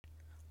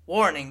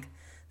Warning: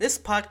 this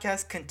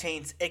podcast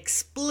contains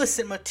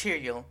explicit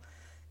material.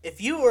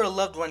 If you or a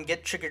loved one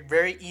get triggered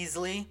very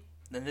easily,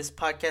 then this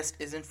podcast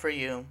isn't for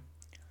you.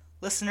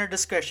 Listener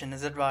discretion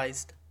is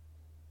advised.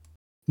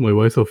 Wait,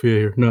 why is Sofia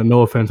here?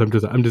 No offense. I'm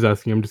just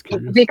asking. I'm just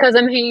curious. Because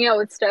I'm hanging out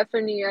with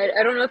Stephanie.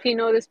 I don't know if you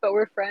know this, but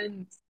we're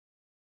friends.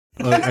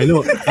 I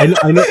know that.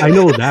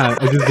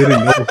 I just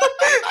didn't know.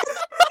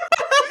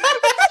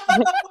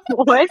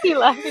 Why is he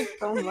laughing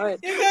so much?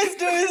 You guys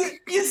do it.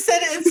 You said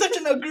it in such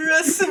an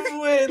aggressive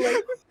way.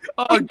 Like,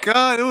 oh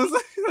god, it was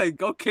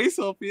like okay,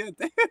 Sophia.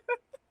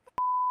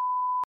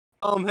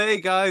 Hey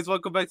guys,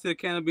 welcome back to the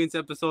Can of Beans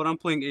episode. I'm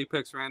playing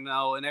Apex right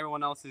now, and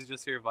everyone else is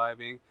just here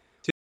vibing.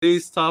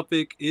 Today's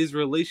topic is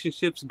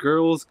relationships,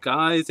 girls,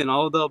 guys, and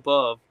all the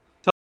above.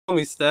 Tell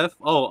me, Steph.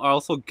 Oh,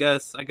 also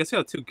guests. I guess you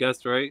have two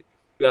guests, right?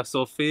 We have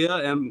Sophia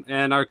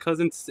and our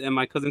cousins and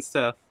my cousin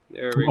Steph.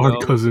 There we Our go.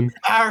 cousin.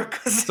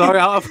 Sorry,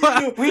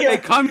 We are- hey,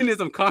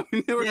 communism. yeah,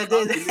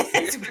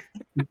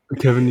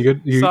 Kevin,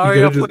 you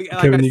Sorry, gotta I'm just, like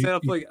Kevin, I you, said, I'm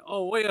like,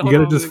 oh wait, you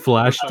gotta just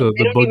flash the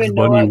They don't Bugs even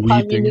know Bunny what Wii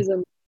thing.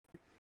 communism.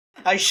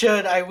 I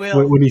should. I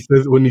will. When he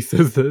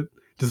says that,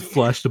 just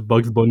flash the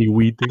Bugs Bunny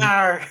Wii thing.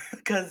 Our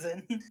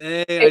cousin.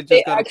 Hey, I If just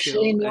they got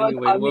actually killed. knew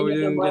Anyway, what what were we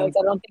communism doing was, again?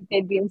 I don't think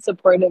they'd be in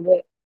support of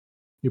it.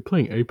 You're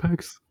playing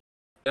Apex?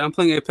 Yeah, I'm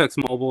playing Apex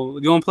Mobile.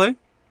 Do you want to play?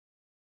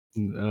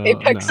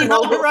 Apex Nah.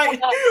 All Mobile. right.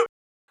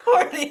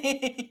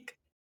 Recording.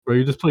 Bro,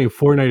 you're just playing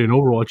Fortnite and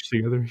Overwatch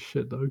together.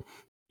 Shit, dog.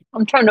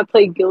 I'm trying to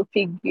play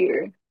Guilty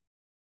Gear.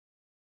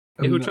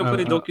 Hey, who trying to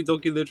play Doki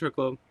Doki Literature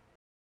Club?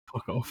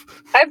 Fuck off.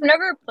 I've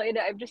never played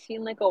it. I've just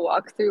seen like a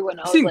walkthrough when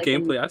I I've was seen like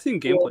in gameplay. I've seen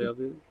gameplay of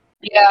it.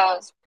 Yeah.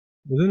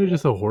 Isn't it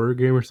just a horror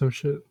game or some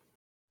shit?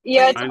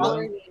 Yeah, it's I a know.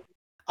 horror game.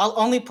 I'll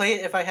only play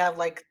it if I have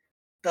like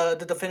the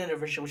definitive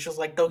version, which is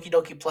like Doki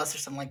Doki Plus or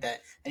something like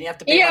that, and you have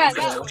to pay Yeah, money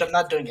for no. that, which I'm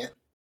not doing it.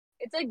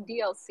 It's like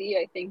DLC,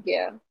 I think,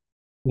 yeah.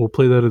 We'll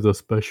play that as a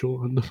special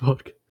on the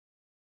podcast.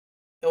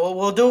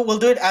 We'll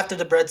do it after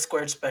the Bread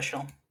Squared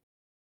special.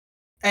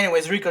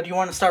 Anyways, Rico, do you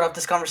want to start off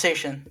this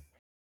conversation?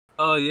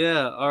 Oh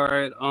yeah, all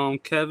right.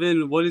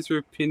 Kevin, what is your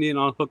opinion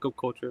on hookup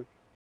culture?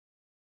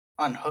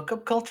 On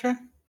hookup culture?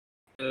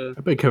 I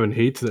bet Kevin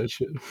hates that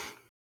shit.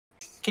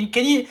 Can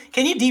you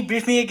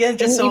debrief me again? Can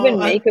Just you so even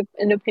make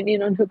an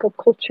opinion on hookup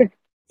culture?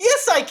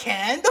 Yes, I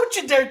can. Don't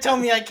you dare tell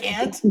me I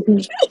can't.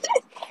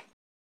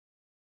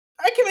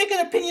 I can make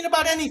an opinion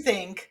about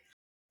anything.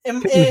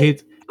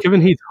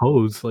 Kevin hates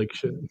hoes like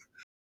shit.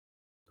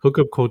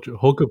 Hookup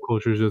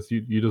culture is just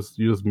you just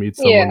meet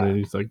someone Yeah. and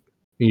you just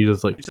You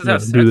just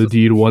have do sex the with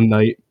deed one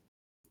night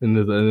and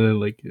then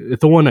like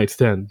it's a one night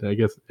stand, I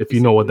guess, if you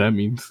know what that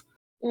means.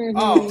 Mhm.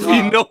 Oh, Do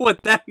you know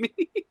what that means?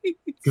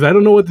 Because I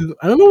don't know what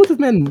this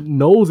man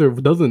knows or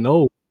doesn't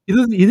know. He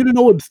didn't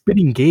know what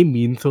spitting game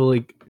means. So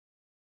like,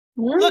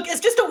 Look, it's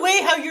just the way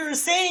how you were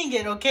saying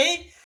it,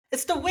 okay?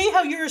 It's the way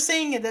how you were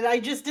saying it that I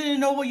just didn't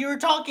know what you were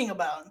talking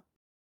about.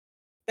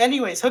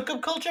 Anyways,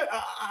 hookup culture,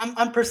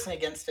 I'm personally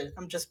against it.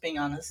 I'm just being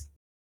honest.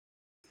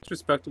 That's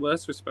respectable.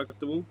 That's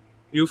respectable.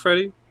 You,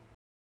 Freddie?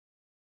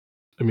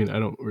 I mean, I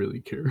don't really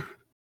care.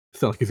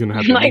 It's not like he's gonna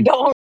happen. I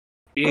don't.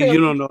 Yeah, you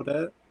don't know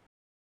that.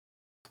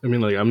 I mean,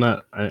 like, I'm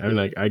not. I mean,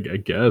 like, I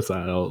guess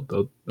I don't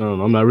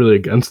know. I'm not really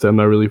against it. I'm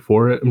not really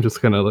for it. I'm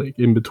just kind of like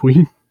in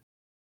between.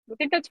 I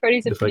think that's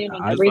Freddie's Just like,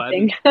 opinion on I-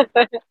 everything.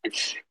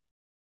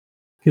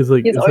 He's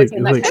like, He's it's always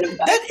like, been it's that like, kind of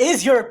guy. That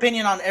is your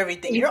opinion on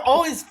everything. You're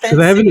always because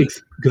I haven't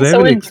fencing. because I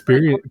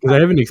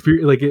haven't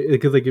experienced like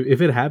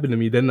if it happened to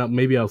me, then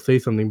maybe I'll say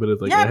something. But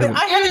it's like Yeah, but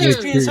I haven't experienced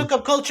experienced.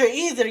 hookup culture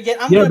either. Yet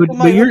I'm Yeah, gonna but- put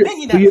but my you're-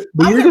 opinion but down. you're-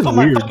 but I'm you're gonna just put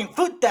my weird. fucking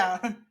foot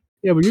down.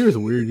 Yeah, but you're just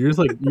weird. You're just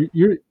like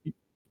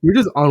you're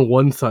just on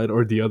one side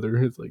or the other.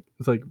 It's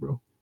like,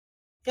 bro.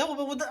 Yeah,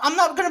 but I'm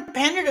not gonna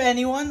pander to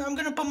anyone. I'm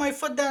gonna put my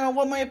foot down on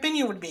what my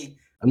opinion would be.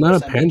 I'm not a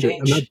Of course, I may pander.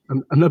 change.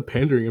 I'm not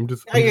pandering. I'm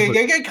just. Yeah,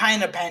 you're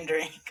kind of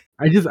pandering.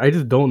 I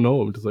just don't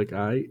know. I'm just like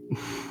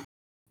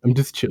I'm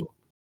just chill.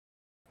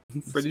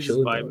 Freddie's just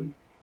chilling, vibing. dog.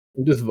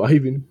 I'm just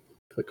vibing.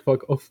 Like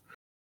fuck off.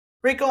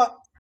 Rico,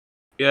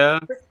 Yeah.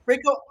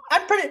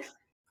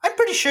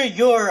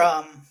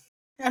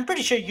 I'm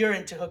pretty sure you're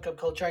into hookup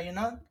culture. Are you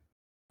not?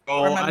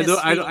 Or Oh, am I I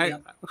don't.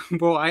 misleading you?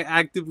 Bro, I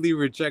actively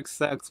reject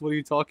sex. What are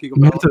you talking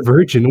I'm about? not a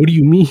virgin. What do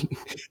you mean?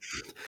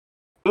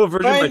 I'm a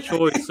virgin by Right.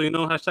 choice, so you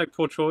know hashtag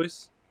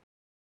pro-choice.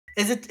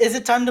 Is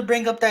it time to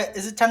bring up that?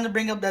 Is it time to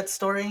bring up that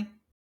story?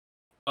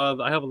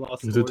 I have a lot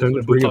of Is stories it time to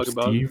which we'll bring up talk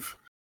about. Steve?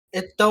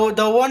 It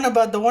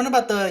the one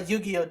about the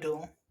Yu-Gi-Oh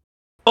duel.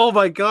 Oh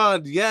my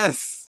god,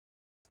 yes.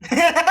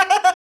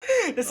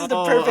 This is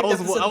the perfect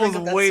episode to I bring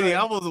up that waiting. story.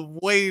 I was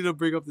waiting to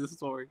bring up this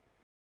story.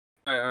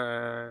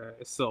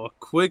 Alright. So, a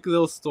quick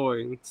little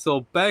story.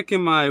 So, back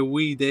in my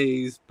wee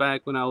days,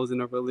 back when I was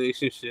in a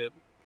relationship,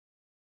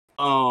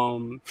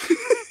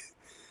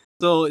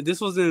 so this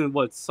was in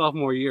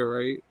sophomore year,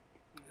 right?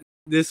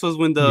 This was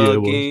when Yeah, the it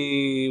was.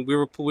 game we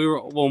were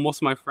well, most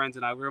of my friends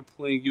and I were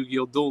playing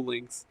Yu-Gi-Oh! Duel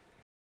Links.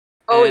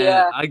 Oh, And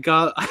yeah.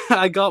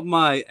 I got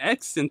my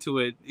ex into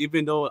it,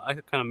 even though I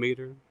kind of made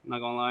her. Not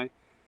gonna lie.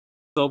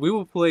 So we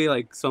would play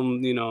like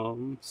some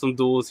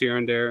duels here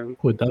and there.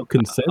 Without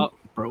consent?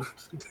 bro.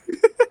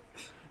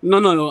 No.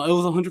 It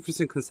was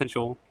 100%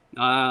 consensual.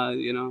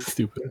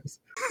 Stupid ass.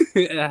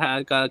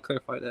 I gotta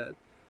clarify that.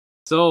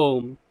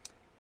 So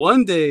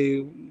one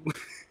day,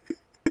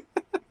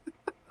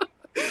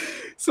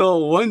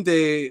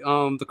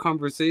 the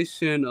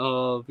conversation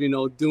of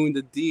doing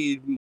the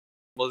deed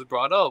was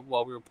brought up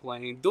while we were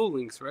playing Duel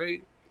Links,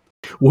 right?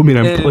 Woman,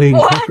 I'm And- playing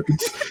What?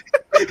 cards.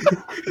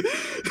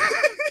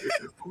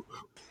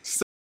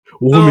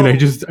 Woman, I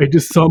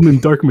just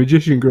summoned Dark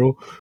Magician Girl.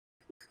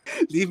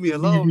 Leave me Leave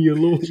alone. me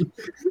alone.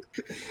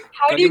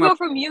 How Gotta do you get my go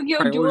from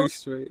Yu-Gi-Oh! Duel Priorities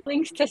straight.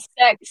 Links to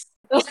sex?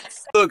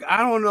 Look, I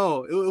don't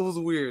know. It was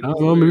weird. I It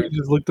don't was know. Maybe weird. you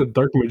just looked at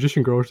Dark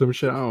Magician Girl or some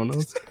shit. I don't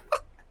know.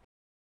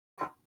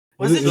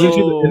 Was it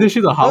Isn't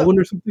she the hot What? one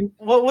or something?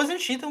 What wasn't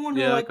she the one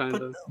who Yeah, like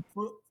kinda.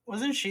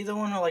 Wasn't she the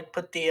one who like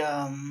put the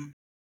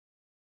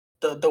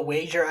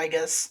wager? I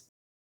guess.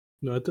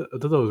 No, I thought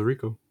that was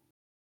Rico.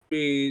 I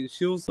mean,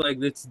 she was like,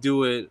 "Let's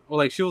do it," or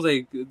like she was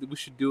like, "We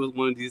should do it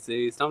one of these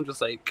days." And I'm just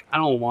like, "I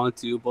don't want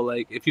to," but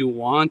like, if you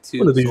want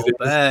One to of these so days.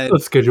 bad,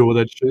 Let's schedule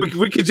that shit.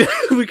 we could just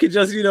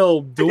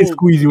duel.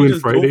 Squeeze you we in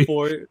just Friday. duel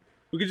for it.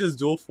 We could just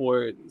duel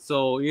for it.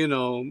 So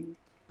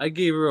I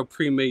gave her a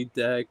pre-made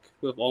deck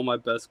with all my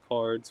best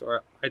cards,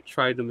 or I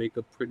tried to make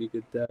a pretty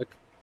good deck.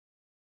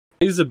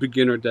 I used a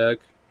beginner deck.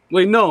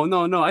 Wait,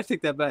 no, I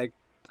take that back.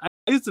 I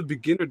used a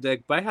beginner deck,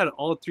 but I had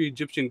all 3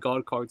 Egyptian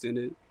god cards in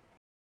it.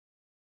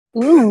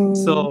 Ooh.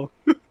 So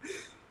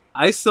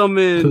I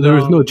summoned. So there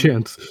was no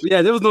chance.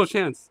 Yeah, there was no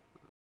chance.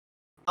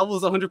 I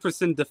was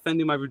 100%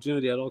 defending my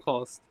virginity at all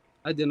costs.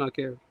 I did not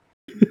care.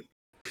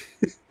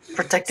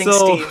 Protecting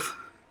So- Steve.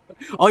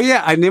 Oh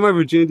yeah, I named my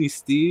virginity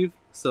Steve.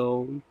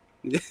 So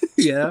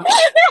yeah,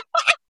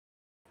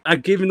 I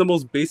gave him the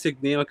most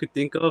basic name I could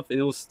think of, and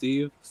it was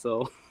Steve.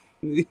 So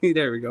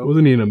there we It go.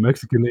 wasn't even a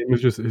Mexican name.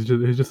 It's just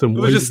some It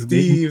white was just dude's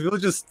name. Steve. It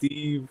was just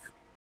Steve.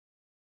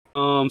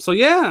 So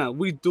yeah,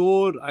 we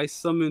dueled. I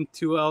summoned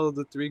 2 out of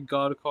the 3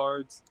 god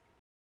cards.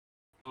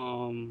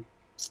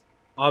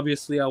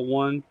 Obviously I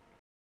won.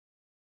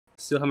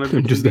 Still have my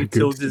I'm just virginity that good.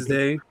 till this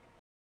day.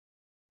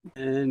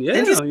 And yeah,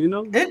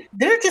 Didn't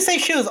Didn't you say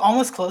she was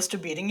almost close to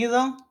beating you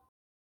though?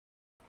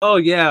 Oh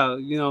yeah,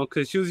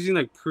 because she was using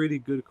like pretty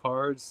good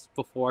cards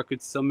before I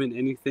could summon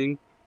anything.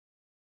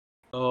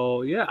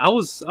 Oh yeah, it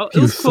was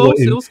close.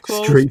 Sweating, It was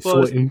close, straight but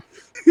sweating.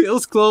 it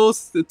was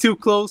close. Too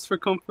close for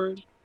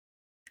comfort.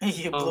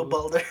 You blue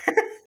balled her.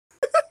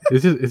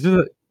 It's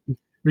just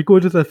Rico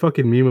was just that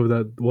fucking meme of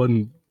that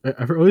one. I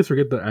always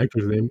forget the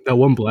actor's name. That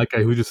one black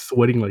guy who's just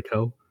sweating like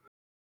hell.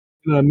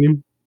 You know what I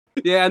mean?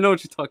 Yeah, I know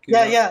what you're talking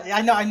Yeah, about.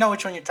 yeah, I know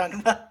which one you're talking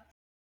about.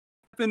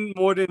 Happened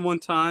more than one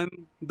time,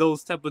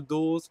 those type of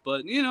duels,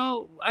 but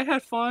I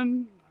had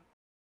fun.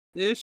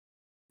 Ish.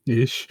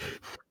 Ish.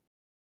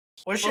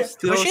 Was she Well,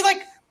 still-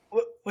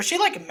 was she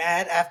like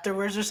mad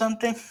afterwards or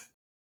something?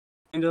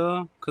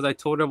 Kinda, because I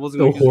told her I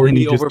wasn't So going to use horny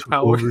any just took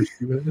overpower.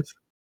 over.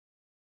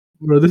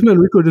 Bro, this man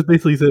Rico just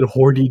basically said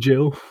horny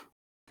jail.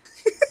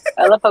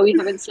 I love how we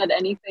haven't said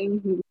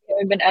anything. We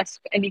haven't been asked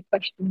any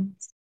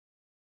questions.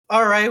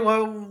 All right.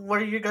 Well,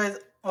 what are you guys?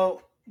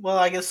 Oh, well,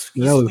 I guess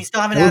That was- we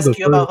still haven't that was asked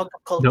the you about first-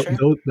 hookup That,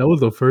 culture. that was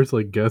the first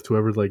like guest who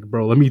ever like,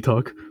 bro, let me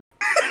talk.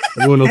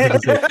 Everyone else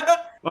is just like,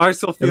 All right,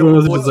 Sophia, Everyone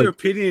else is what's just your like-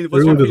 opinion?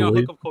 What's your everyone opinion on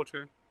just hookup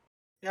culture?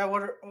 Yeah.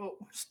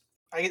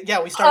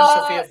 We started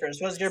with Sophia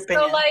first. What's your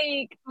opinion? So,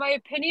 like, my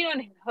opinion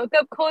on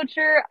hookup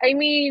culture, I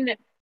mean,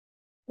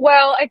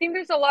 well, I think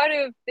there's a lot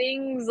of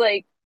things,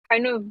 like,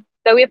 kind of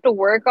that we have to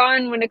work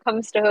on when it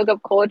comes to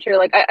hookup culture.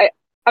 Like,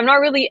 I'm not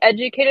really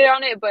educated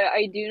on it, but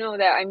I do know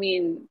that, I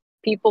mean,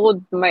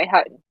 people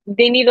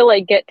they need to,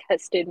 like, get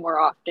tested more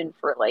often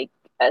for, like,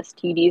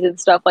 STDs and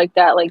stuff like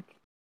that. Like,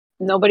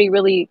 nobody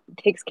really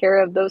takes care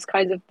of those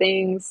kinds of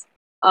things.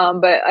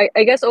 But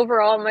I guess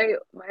overall, my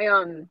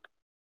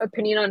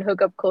opinion on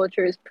hookup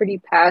culture is pretty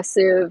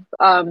passive.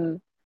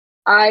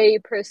 I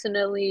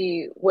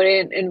personally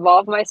wouldn't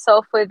involve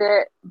myself with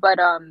it, but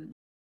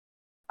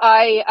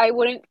I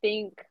wouldn't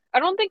think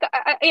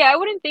I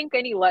wouldn't think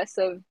any less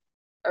of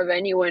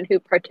anyone who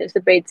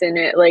participates in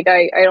it. Like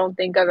I don't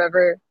think I've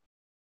ever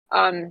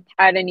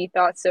had any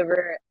thoughts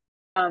over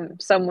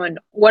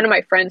one of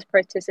my friends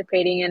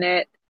participating in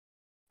it.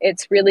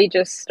 It's really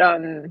just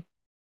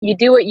you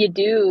do what you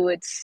do.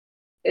 It's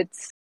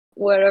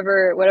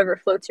whatever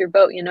floats your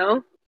boat, you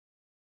know?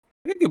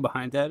 I can get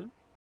behind that.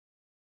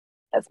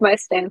 That's my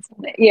stance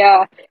on it.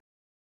 Yeah.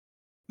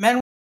 Man,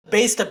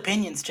 based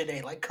opinions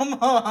today. Like, come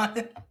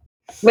on.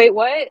 Wait,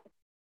 what?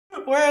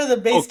 Where are the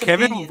based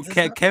Kevin, opinions?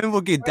 Kevin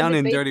will get Where are down the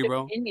and based dirty,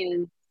 bro.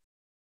 opinions?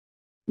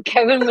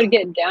 Kevin would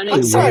get down I'm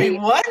and sorry. dirty.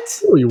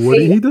 What? no, he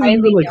wouldn't. He doesn't Highly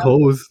even like doubtful.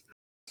 hoes.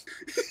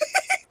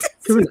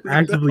 Kevin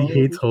actively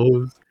hates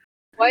hoes.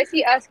 Why is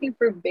he asking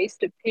for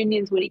based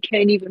opinions when he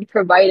can't even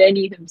provide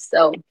any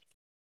himself?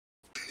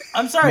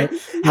 I'm sorry.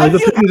 No, Have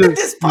his you opinions heard are-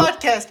 this no,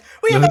 podcast?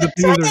 We no, have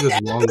his had opinions are 10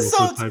 just long most of the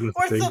episodes time,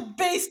 that's the worth thing. of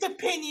based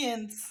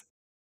opinions.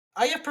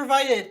 I have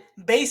provided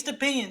based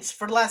opinions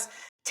for the last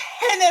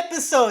 10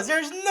 episodes.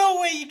 There's no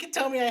way you can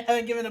tell me I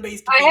haven't given a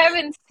based I opinion.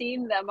 haven't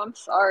seen them. I'm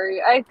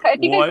sorry. I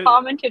think I What?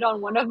 commented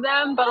on one of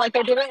them, but like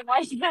I didn't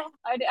watch them.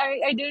 I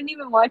didn't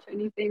even watch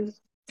anything.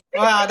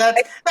 Wow,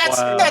 that's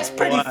Wow,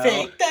 pretty wow.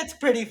 fake. That's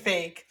pretty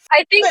fake.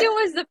 I think But it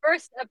was the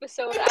first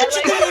episode. I bet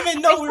you didn't even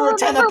I know we still were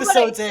 10 remember what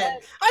I episodes in. said.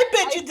 I bet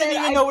I you said didn't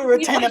even I know we were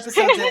really 10 watched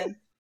episodes it. in.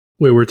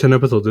 Wait, we're 10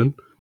 episodes in?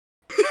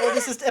 Well,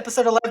 this is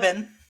episode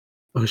 11.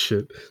 Oh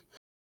shit.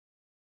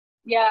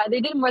 Yeah, they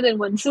did more than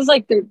one. This is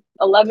like the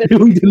 11th.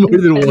 We did more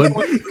than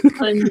one.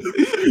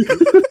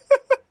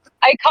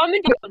 I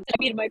commented once. I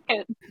beat my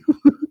pen.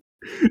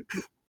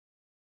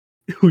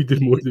 We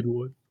did more than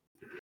one.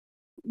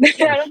 I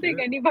don't shit. think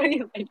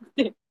anybody liked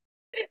it.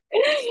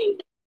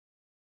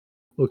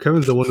 Well,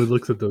 Kevin's the one who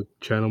looks at the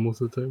channel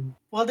most of the time.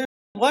 Well, there's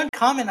one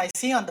comment I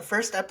see on the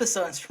first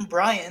episode. It's from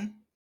Brian.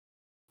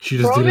 She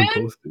just Roman? didn't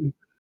post it.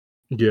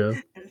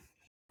 Yeah.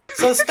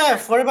 So,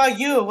 Steph, what about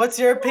you? What's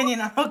your opinion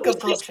on hookup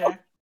culture?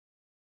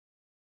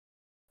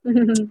 I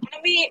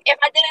mean, if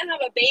I didn't have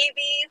a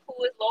baby who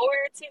was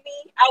lower to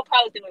me, I would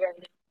probably do it right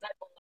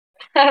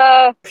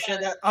now. Not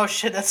gonna lie. Oh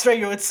shit, that's right,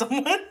 you're with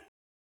someone?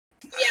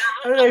 Yeah,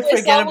 How did I'm I with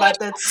forget someone about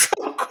that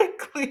so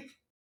quickly?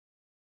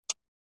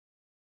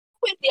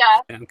 with ya.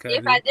 Damn, If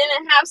Kevin. I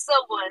didn't have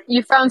someone,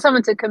 You found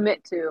someone to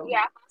commit to.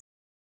 yeah.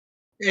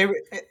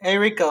 Hey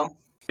Rico.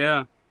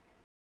 Yeah.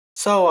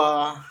 So,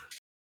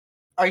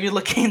 are you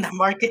looking in the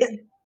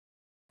market?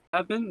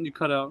 Kevin, you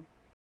cut out.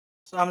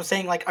 So I'm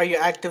saying, like, are you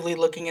actively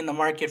looking in the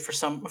market for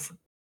some,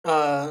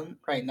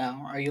 right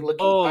now? Are you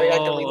looking? Are you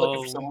actively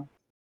looking for someone?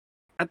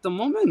 At the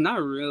moment,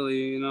 not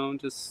really. You know,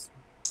 just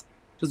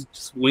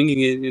winging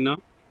it. You know.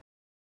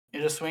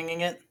 You're just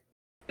swinging it.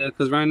 Yeah,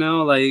 because right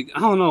now, like, I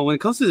don't know. When it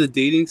comes to the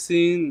dating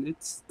scene,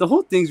 it's the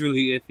whole thing's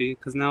really iffy.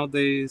 Because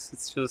nowadays,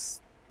 it's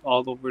just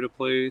all over the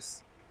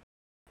place.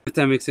 If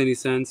that makes any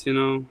sense, you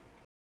know.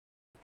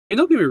 And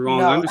don't get me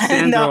wrong. No, I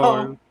understand there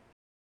no.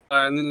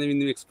 are. Let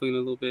me explain a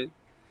little bit.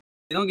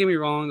 Don't get me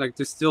wrong, like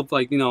there's still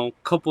like, you know,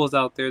 couples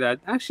out there that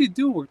actually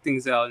do work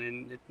things out,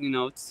 and you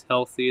know, it's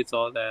healthy, it's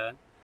all that.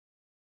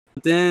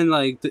 But then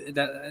like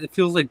that it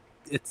feels like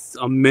it's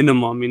a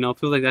minimum, you know. I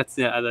feel like that's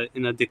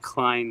in a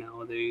decline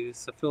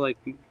nowadays. I feel like,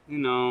 you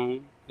know,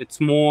 it's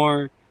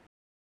more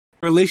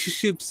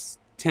relationships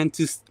tend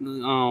to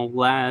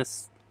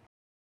last,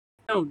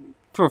 you know,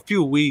 for a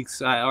few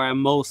weeks, or at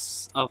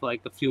most of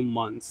like a few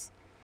months.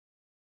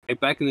 Like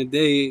back in the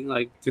day,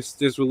 like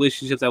there's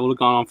relationships that would have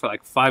gone on for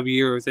like 5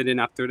 years, and then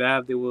after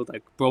that they were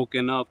like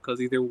broken up because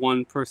either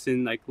one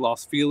person like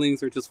lost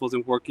feelings or just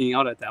wasn't working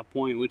out at that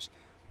point. Which,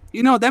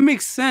 you know, that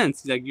makes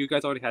sense. Like you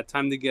guys already had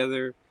time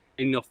together,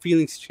 and you know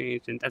feelings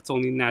changed, and that's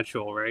only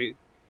natural, right?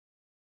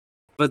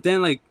 But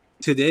then like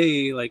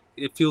today, like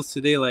it feels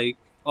today like,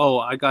 oh,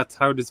 I got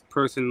tired of this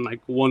person in, like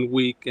 1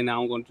 week, and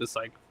now I'm going to just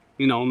like,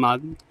 you know,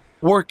 not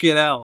work it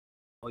out,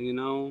 you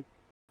know,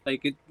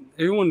 like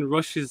everyone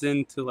rushes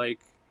into like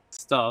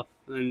stuff,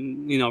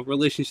 and you know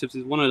relationships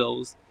is one of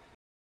those.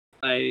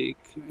 Like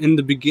in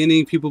the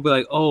beginning people be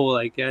like, oh,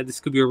 like, yeah, this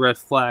could be a red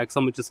flag, so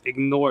I'm gonna just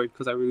ignore it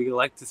because I really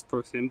like this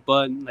person.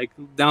 But like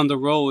down the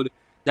road,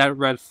 that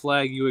red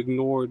flag you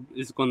ignored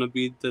is gonna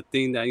be the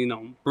thing that, you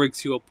know,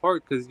 breaks you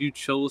apart because you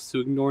chose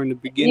to ignore in the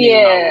beginning and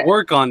Yeah. not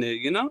work on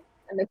it, you know.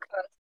 And it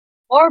causes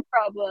more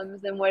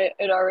problems than what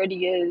it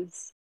already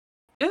is.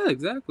 Yeah,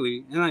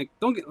 exactly. And like,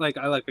 don't get like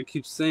I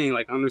keep saying,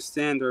 like, I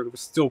understand there are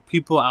still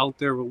people out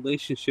there,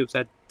 relationships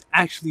that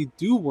actually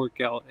do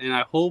work out, and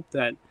I hope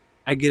that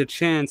I get a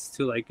chance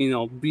to, like, you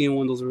know, be in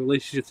one of those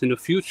relationships in the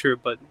future.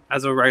 But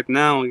as of right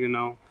now, you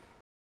know,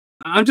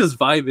 I'm just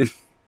vibing.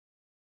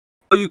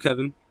 How are you,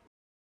 Kevin?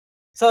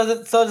 So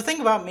the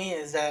thing about me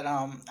is that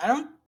I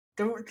don't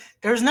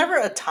there's never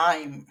a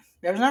time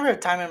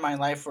in my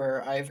life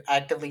where I've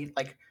actively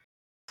like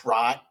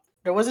tried.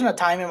 There wasn't a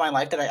time in my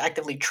life that I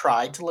actively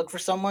tried to look for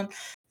someone.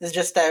 It's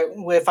just that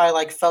if I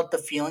like felt the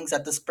feelings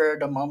at the spur of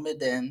the moment,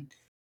 then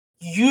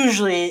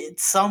usually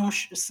it's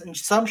in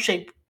some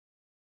shape,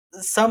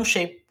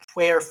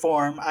 way, or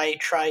form, I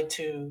try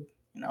to,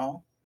 you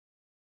know,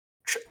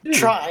 Yeah.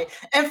 try,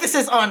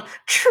 emphasis on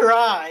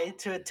try,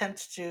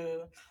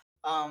 to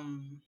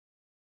um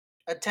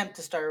attempt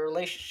to start a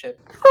relationship.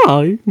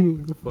 Hi.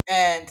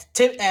 And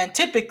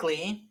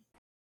typically,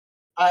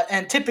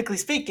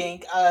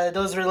 speaking,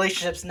 those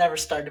relationships never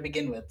start to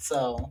begin with.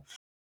 So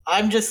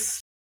I'm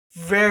just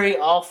very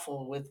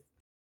awful with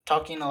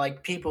talking to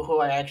like people who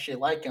I actually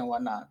like and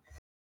whatnot.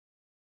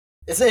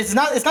 It's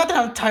not that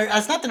I'm tired.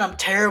 It's not that I'm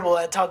terrible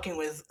at talking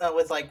with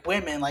like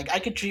women. Like I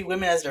could treat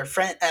women as their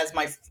friend, as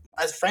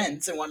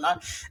friends and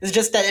whatnot. It's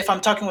just that if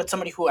I'm talking with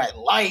somebody who I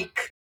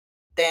like,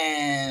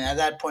 then at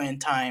that point in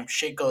time,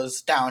 shit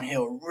goes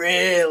downhill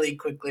really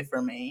quickly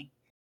for me.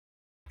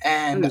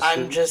 And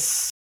I'm Understood.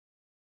 just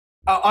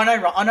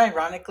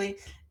unironically,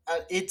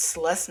 it's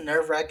less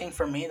nerve wracking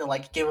for me to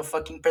like give a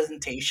fucking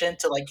presentation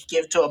to like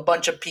give to a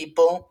bunch of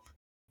people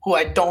who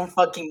I don't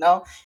fucking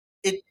know.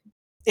 It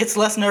it's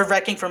less nerve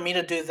wracking for me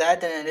to do that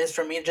than it is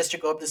for me just to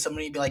go up to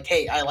somebody and be like,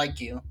 "Hey, I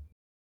like you."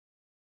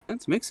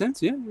 That makes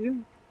sense. Yeah, yeah.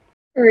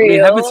 Real. mean,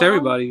 it happens to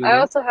everybody, you I know?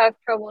 also have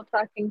trouble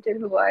talking to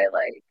who I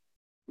like.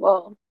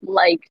 Well,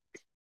 liked.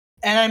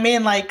 And I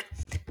mean, like,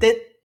 that.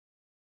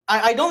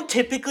 I don't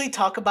typically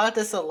talk about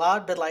this a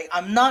lot, but like,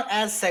 I'm not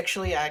as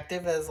sexually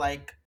active as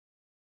like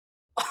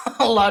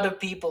a lot of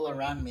people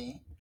around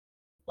me.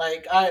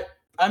 Like,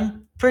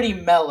 I'm pretty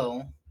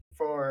mellow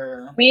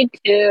for Me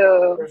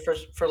too.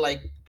 for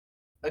like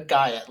a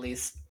guy at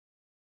least.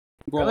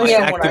 Or at Bro, least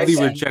I from what I've actively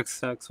seen. reject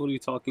sex. What are you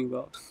talking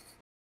about?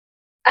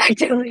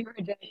 Actively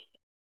reject.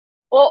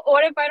 Well,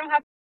 what if I don't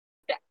have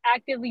to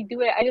actively do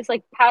it? I just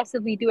like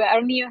passively do it. I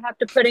don't even have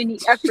to put any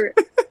effort.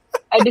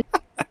 I just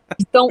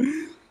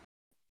don't.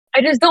 I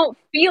just don't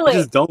feel I it.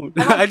 just don't.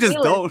 I don't I just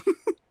feel it.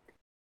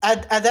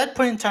 don't. At that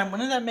point in time,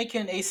 wouldn't that make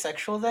you an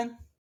asexual then?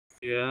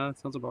 Yeah,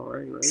 sounds about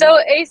right? So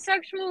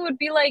asexual would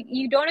be like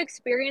you don't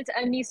experience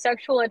any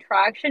sexual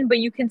attraction, but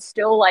you can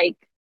still like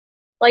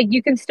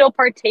you can still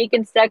partake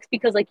in sex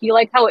because like you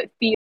like how it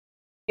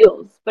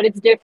feels, but it's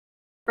different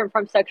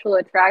from sexual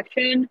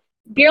attraction.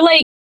 You're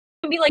like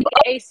you can be like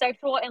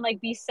asexual and like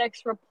be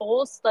sex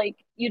repulsed, like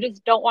you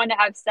just don't want to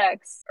have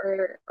sex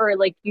or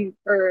you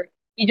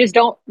just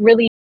don't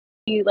really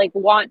like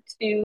want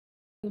to,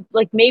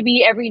 like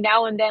maybe every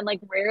now and then, like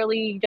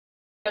rarely,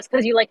 just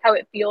because you like how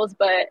it feels,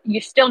 but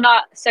you're still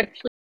not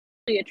sexually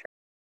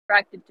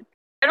attracted to.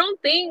 I don't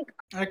think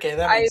Okay,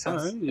 that I've makes All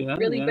sense. right, yeah,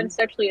 really yeah. been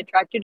sexually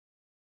attracted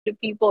to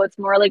people. It's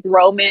more like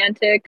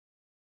romantic.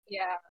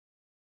 Yeah.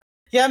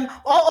 Yeah,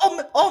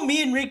 all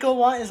me and Rico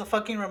want is a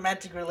fucking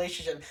romantic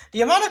relationship.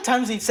 The amount of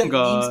times we've sent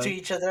memes to God.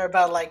 each other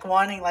about like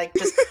wanting like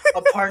just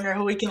a partner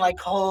who we can like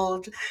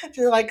hold,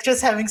 like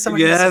just having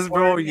someone who Yes, support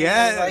bro. me.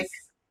 Yes. Like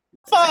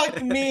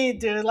fuck me,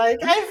 dude.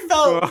 Like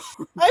Bro.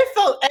 I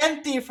felt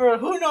empty for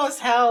who knows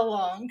how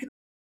long.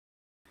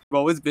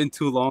 Bro, it's been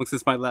too long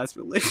since my last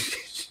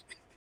relationship.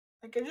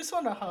 Like I just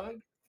want a hug.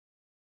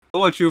 What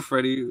about you,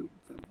 Freddie?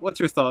 What's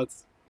your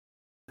thoughts?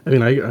 I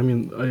mean,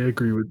 I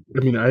agree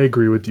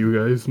with you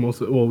guys.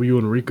 Well, you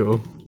and Rico.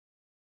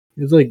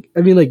 It's like,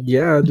 there's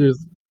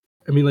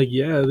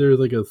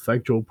like a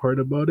sexual part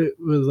about it.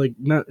 But it's like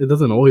not. It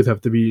doesn't always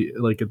have to be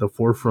like at the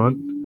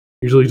forefront.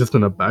 Usually, just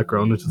in the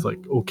background. It's just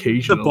like The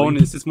occasionally.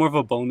 bonus. It's more of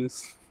a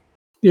bonus.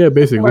 Yeah,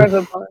 basically. More of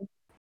a bonus.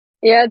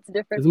 Yeah, it's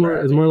different. It's more.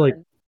 For It's more like.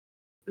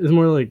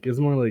 everyone. It's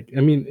more like.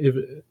 I mean, if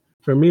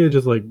for me, it's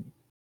just like.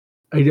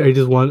 I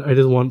just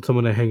want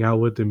someone to hang out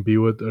with and be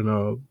with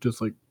and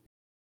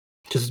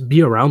just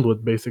be around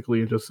with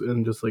basically and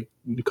just like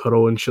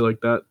cuddle and shit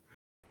like that.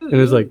 And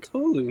it's like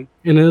totally.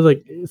 and it's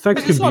like sex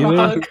I can just be want a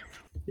there. hug.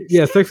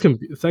 Yeah, sex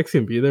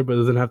can be there, but it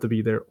doesn't have to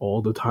be there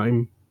all the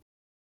time.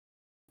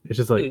 It's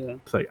just like Yeah.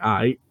 it's like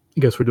I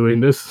guess we're doing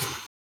this.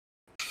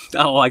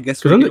 Oh, I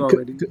guess we're here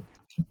already.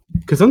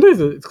 Because sometimes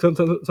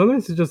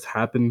it just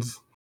happens.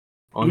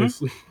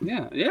 Honestly,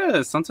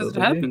 Yeah. Sometimes it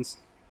The other day. happens.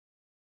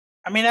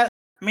 I mean,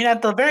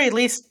 at the very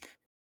least,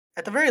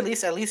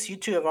 at least you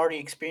two have already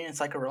experienced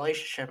like a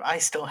relationship. I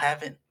still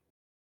haven't.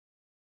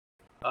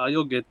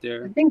 You'll get I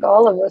there. think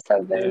all of us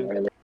have been in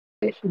a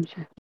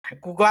relationship.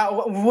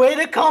 Wow, way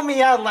to call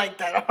me out like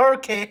that.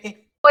 Okay.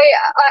 Wait,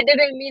 I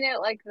didn't mean it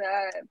like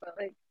that, but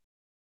like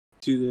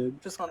You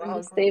did. Just want to I'm hug.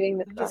 just stating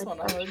the Just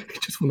want to fact.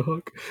 hug. Just want to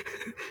hug.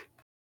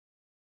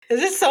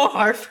 Is it so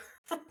hard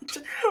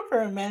for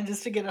a man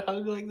just to get a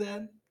hug like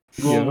that?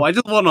 Bro, Yeah. I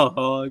just want a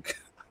hug.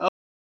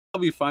 I'll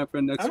be fine for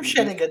the next I'm week.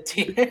 shedding a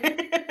tear.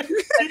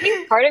 I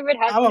think part of it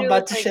has I'm to do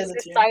about with to like shed a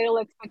tear. societal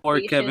expectations. Or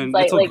Kevin,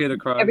 like it's okay to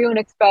cry. everyone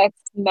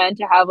expects men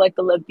to have like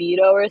a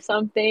libido or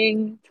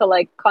something, to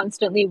like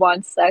constantly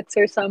want sex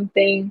or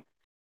something.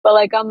 But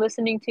like I'm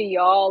listening to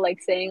y'all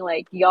like saying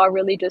like y'all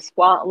really just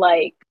want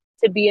like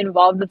to be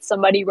involved with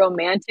somebody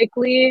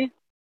romantically,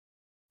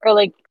 or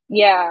like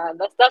yeah,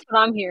 that's what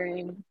I'm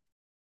hearing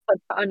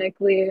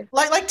platonically.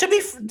 like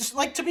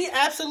to be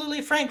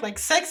absolutely frank, like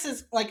sex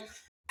is like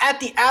at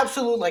the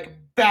absolute like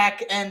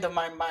back end of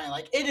my mind.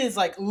 Like it is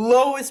like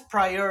lowest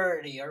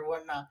priority or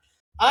whatnot.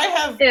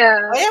 I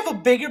Yeah. have a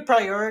bigger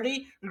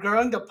priority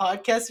growing the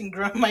podcast and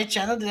growing my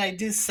channel than I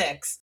do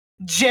sex.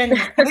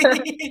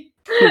 Genuinely.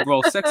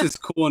 Bro, sex is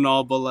cool and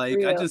all, but like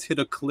I Real. just hit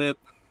a clip.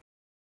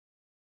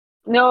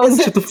 No,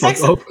 It's- Shut the fuck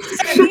sex, up.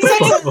 Shut the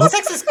fuck up.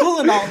 sex is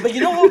cool and all, but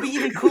you know what would be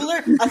even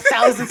cooler?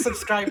 1,000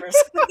 subscribers.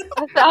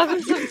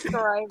 1,000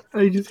 subscribers.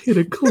 I just hit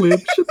a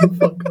clip. Shut the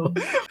fuck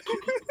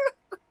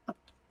up.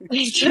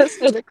 He just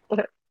did a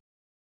clip.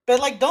 But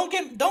like, don't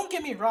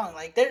get me wrong.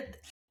 Like there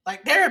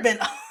have been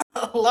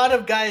a lot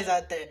of guys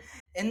out there,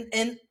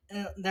 and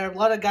there are a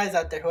lot of guys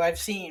out there who I've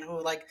seen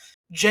who like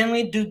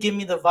generally do give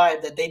me the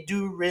vibe that they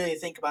do really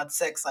think about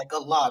sex like a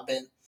lot. But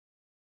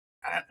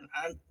I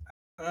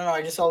don't know.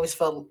 I just always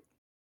felt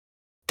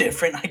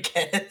different. I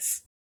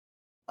guess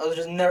I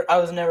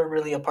was never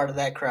really a part of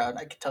that crowd.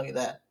 I can tell you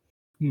that.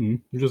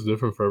 It's just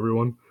different for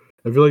everyone.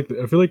 I feel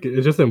like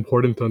it's just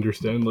important to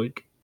understand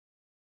like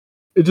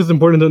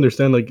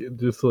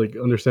just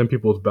to understand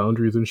people's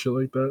boundaries and shit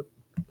like that.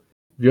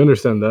 If you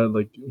understand that,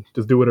 like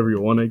just do whatever you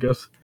want, I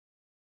guess.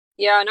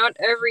 Yeah, not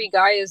every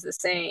guy is the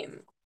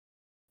same.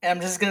 And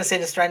I'm just gonna say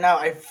this right now.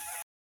 I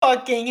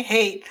fucking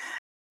hate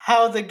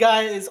how the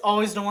guy is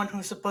always the one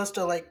who's supposed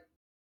to like.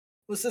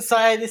 With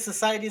society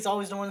is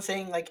always the one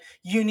saying like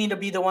you need to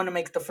be the one to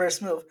make the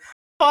first move.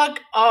 Fuck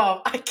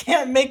off! I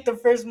can't make the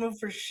first move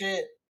for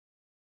shit.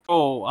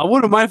 Oh, I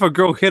wouldn't mind if a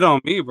girl hit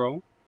on me,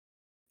 bro.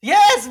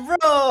 Yes,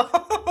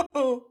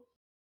 bro.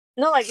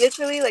 No, like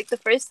literally, like the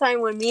first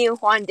time when me and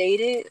Juan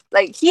dated,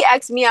 like he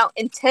asked me out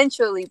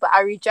intentionally, but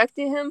I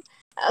rejected him.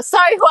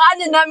 Sorry, Juan, I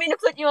did not mean to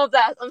put you on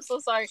blast. I'm so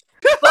sorry,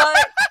 but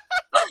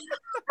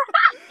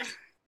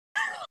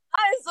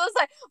I'm so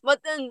sorry.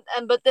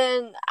 But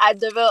then I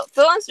developed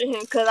feelings for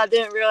him because I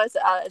didn't realize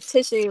that I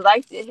intentionally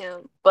liked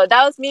him. But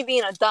that was me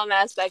being a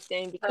dumbass back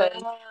then because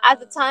at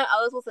the time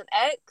I was with an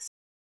ex.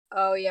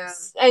 Oh yeah.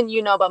 And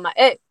you know about my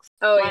ex.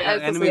 Oh My yeah.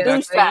 ex was Enemy a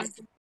douchebag.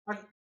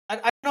 I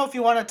don't know if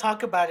you want to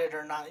talk about it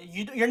or not.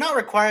 You're not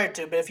required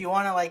to, but if you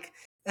want to like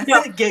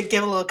No.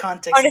 give a little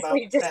context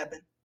Honestly, about just- what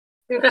happened.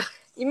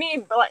 You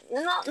mean like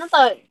not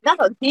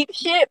the deep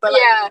shit, but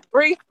Yeah. like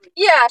brief.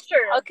 Yeah,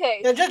 sure.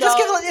 Okay. Yeah, just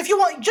give if you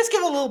want, just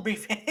give a little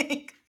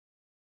briefing.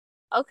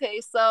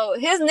 Okay, so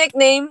his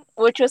nickname,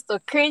 which was the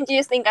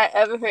cringiest thing I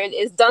ever heard,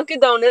 is Dunkin'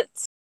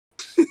 Donuts.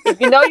 If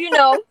you know, you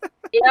know.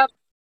 Yep.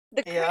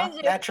 The Yeah,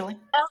 cringiest naturally.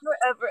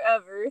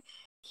 ever.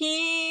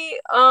 He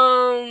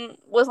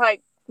was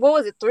like, what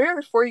was it, 3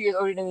 or 4 years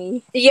older than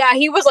me? Yeah,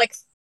 he was like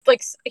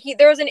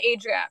there was an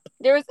age gap.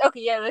 There was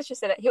let's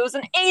just say that. He was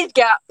an age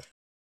gap.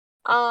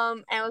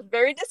 And it was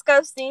very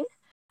disgusting.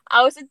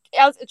 I was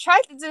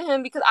attracted to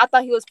him because I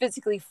thought he was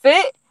physically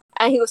fit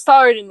and he was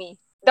taller than me.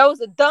 That was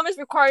the dumbest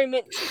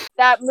requirement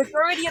that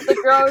majority of the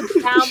girls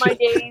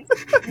nowadays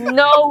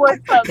know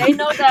what's up. They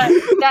know that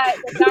the guy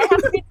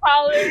has to be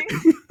taller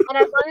and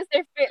as long as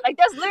they're fit. Like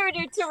that's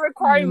literally 2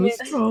 requirements.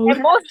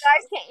 And most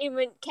guys can't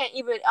even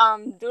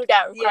do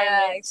that requirement.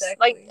 Yeah, exactly.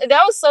 Like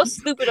that was so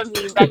stupid of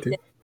me back then.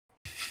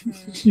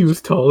 He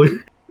was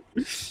taller.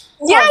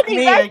 Yeah, Fuck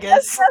me, I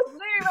guess. That's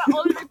literally my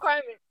only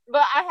requirement.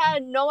 But I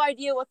had no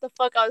idea what the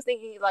fuck I was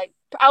thinking. Like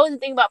I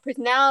wasn't thinking about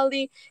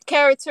personality,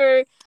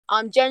 character,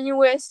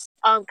 genuineness,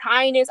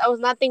 kindness. I was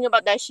not thinking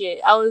about that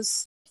shit. I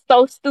was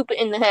so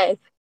stupid in the head.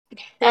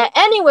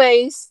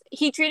 Anyways,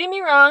 he treated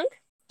me wrong.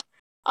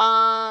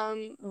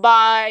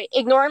 By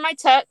ignoring my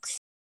texts,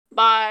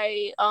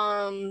 by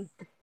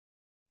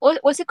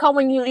what's it called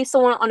when you leave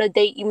someone on a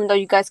date even though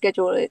you guys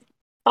scheduled it?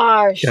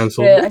 Oh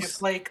Canceled. shit. You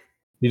flake.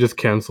 You just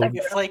canceled.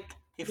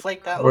 He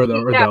flaked out. Or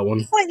that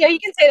one. Yeah, you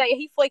can say that.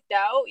 He flaked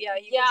out. Yeah,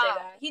 you can say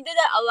that. He did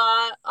that a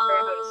lot. I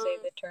forgot how to say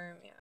the term.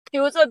 Yeah. He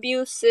was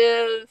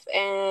abusive,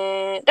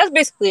 and that's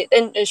basically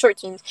it in short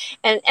terms.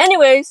 And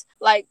anyways,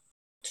 like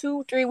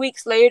 2-3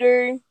 weeks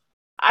later,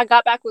 I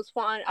got back with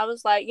Juan. I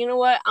was like, you know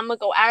what? I'm gonna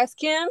go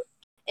ask him.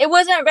 It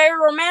wasn't very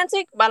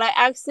romantic, but I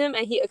asked him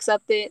and he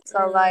accepted.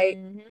 So like,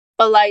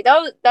 but like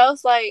that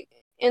was like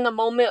in the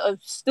moment of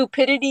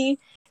stupidity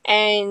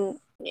and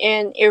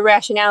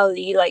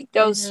irrationality. Like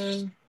that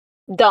was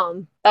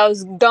dumb. That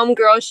was dumb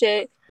girl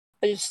shit.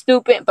 It was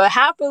stupid, but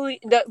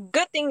happily, the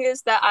good thing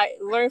is that I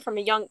learned from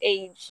a young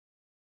age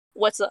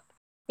what's up.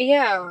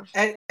 Yeah.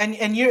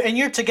 And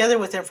you're together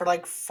with him for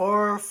like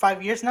 4 or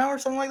 5 years now or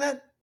something like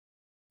that.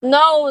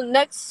 No,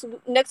 next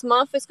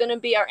month is gonna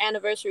be our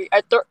anniversary,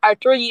 our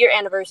 3-year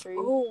anniversary.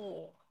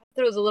 Oh, I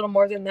thought it was a little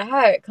more than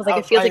that because like Oh,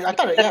 it feels I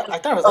thought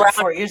it was like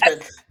 4 years,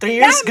 but 3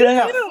 years is good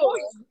enough.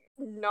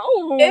 No,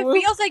 It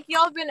feels like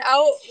y'all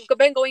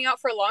been going out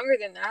for longer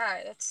than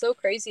that. That's so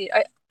crazy.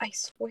 I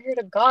swear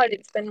to God,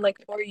 it's been like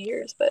 4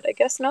 years, but I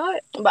guess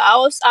not. But I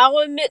will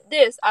admit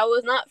this: I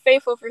was not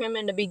faithful for him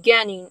in the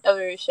beginning of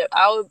the relationship.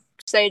 I would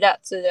say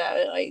that to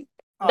that. Like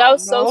that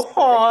was so.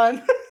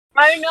 Juan.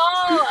 I know.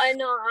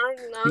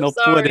 I'm No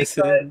sorry, puede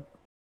ser.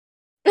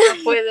 but no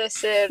puede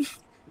ser.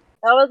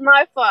 That was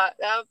my fault.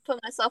 I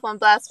put myself on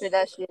blast for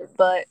that shit.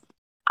 But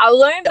I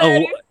learned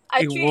better.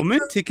 A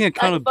woman taking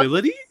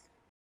accountability?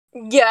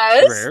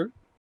 Yes. Rare.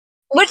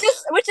 Which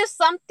is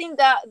something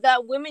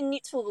that women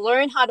need to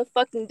learn how to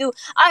fucking do.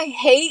 I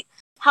hate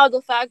how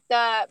the fact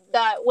that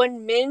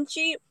when men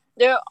cheat,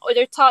 they're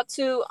taught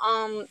to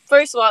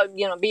first of all,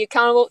 be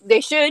accountable. They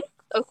should,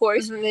 of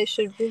course. They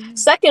should be.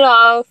 Second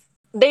off,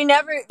 they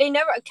never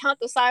account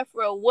the side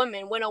for a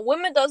woman. When a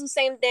woman does the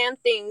same damn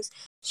things,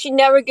 she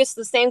never gets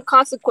the same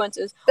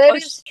consequences. That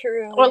is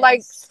true. Or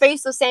like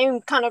face the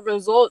same kind of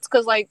results.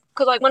 Cause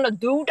when a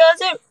dude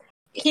does it,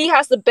 he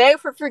has to beg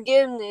for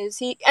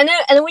forgiveness. And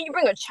then when you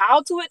bring a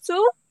child to it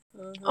too,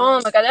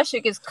 oh my god, that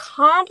shit gets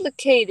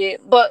complicated.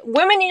 But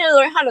women need to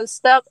learn how to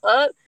step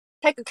up,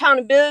 take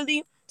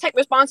accountability, take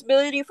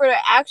responsibility for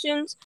their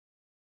actions.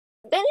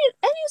 They need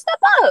to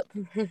step up.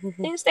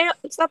 They need to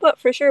step up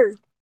for sure.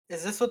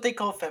 Is this what they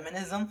call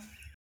feminism?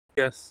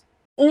 Yes.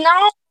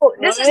 No,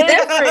 this is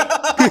different.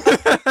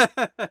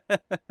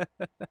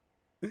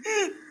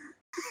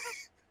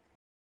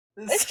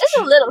 It's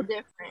a little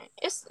different.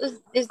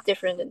 It's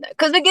different than that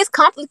because it gets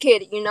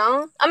complicated,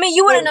 I mean,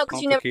 you wouldn't know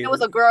because you never knew it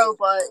was a girl,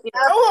 but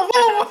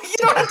Whoa, you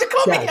don't have to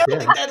call me out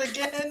like that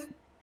again.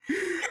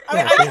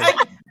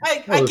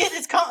 I get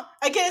it's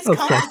That's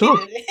fucked up.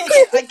 complicated.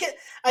 I get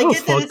That's that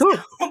it's fucked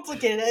up.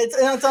 complicated.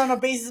 It's on a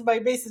basis by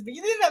basis, but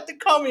you didn't have to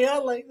call me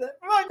out like that.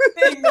 Fuck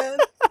me, man.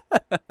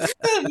 This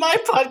is my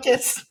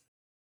podcast.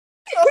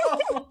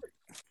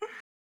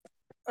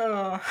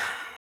 Oh.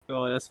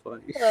 Oh, that's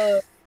funny.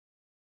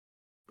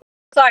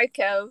 Sorry,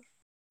 Kev.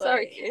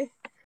 Sorry.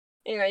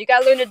 You know, you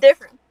gotta learn the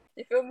difference.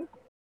 You feel me?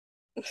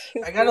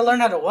 I gotta learn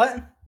how to what?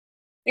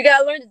 You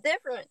gotta learn the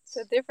difference.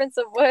 The difference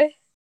of what?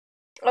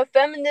 Of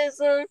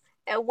feminism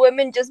and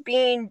women just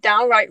being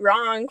downright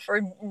wrong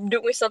for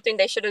doing something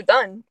they should have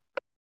done.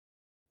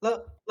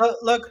 Look!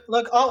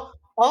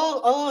 All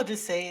I'll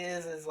just say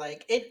is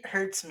like it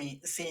hurts me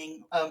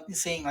seeing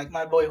like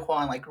my boy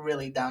Juan like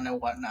really down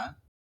and whatnot.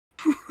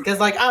 Because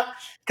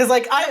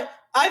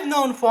I've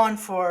known Juan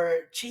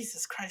for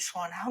Jesus Christ,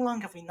 Juan. How long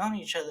have we known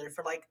each other?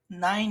 For like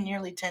 9,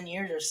 nearly 10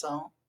 years or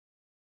so.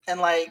 And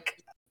like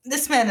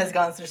this man has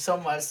gone through so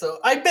much, so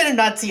I better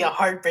not see a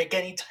heartbreak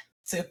anytime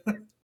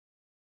soon.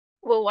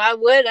 Well, why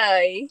would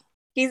I?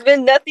 He's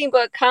been nothing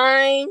but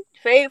kind,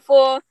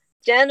 faithful,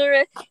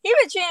 generous. He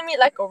been treating me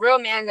like a real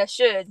man that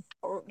should.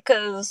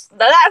 Because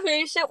the last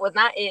relationship was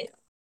not it.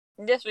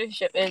 This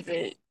relationship is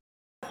it.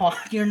 Juan,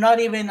 you're not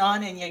even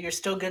on, and yet you're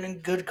still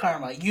getting good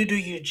karma. You do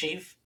you,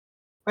 Chief.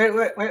 Wait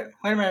a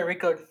minute,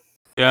 Rico.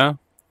 Yeah.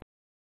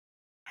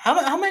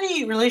 How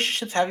many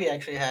relationships have you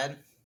actually had?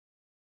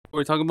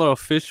 We're talking about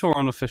official or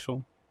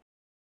unofficial?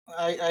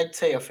 I'd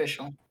say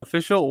official.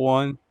 Official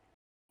 1.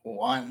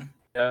 1.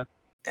 Yeah.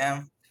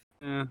 Damn.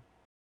 Yeah.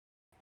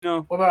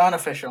 No. What about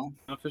unofficial?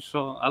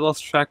 Unofficial. I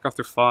lost track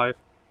after 5.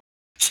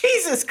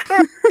 Jesus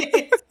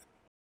Christ!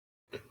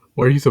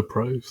 Why are you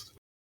surprised?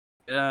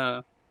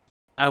 Yeah.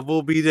 I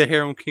will be the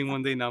harem king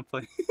one day. Now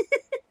playing.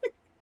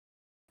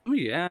 I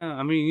mean, yeah.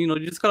 I mean, you know,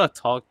 you just gotta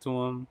talk to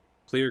him,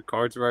 play your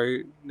cards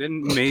right.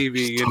 Then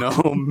maybe, you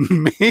know,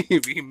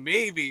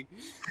 maybe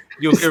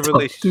you'll get a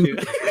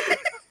relationship.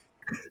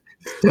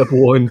 Step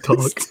 1,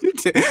 talk.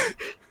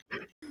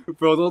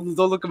 Bro, don't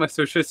look at my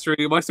search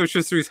history. My search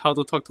history is how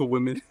to talk to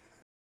women.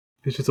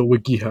 It's just a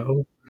wiki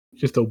how.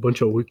 Just a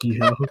bunch of wiki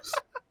hows.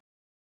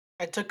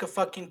 I took a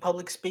fucking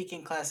public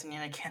speaking class and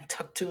yet I can't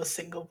talk to a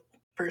single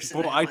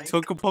person. Bro, I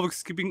took a public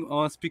speaking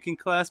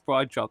class, bro.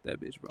 I dropped that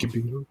bitch,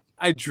 bro.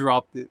 I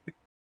dropped it.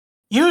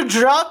 You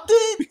dropped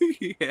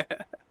it? Yeah.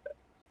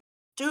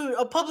 Dude,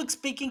 a public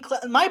speaking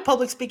class. My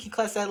public speaking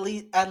class at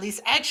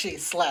least actually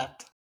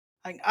slapped.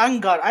 I'm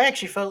God. I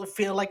actually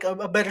feel like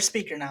a better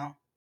speaker now,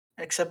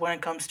 except when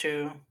it comes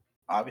to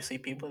obviously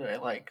people that I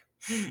like.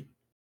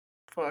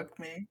 Fuck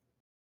me.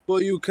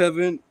 Well, you,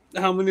 Kevin,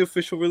 how many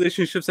official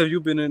relationships have you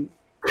been in?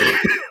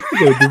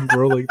 You gotta do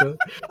bro like that.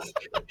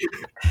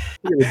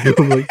 You gotta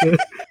do him like that.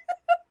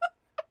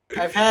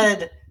 I've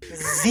had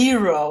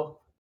 0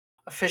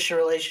 official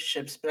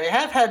relationships, but I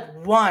have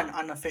had 1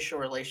 unofficial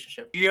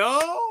relationship. Yo,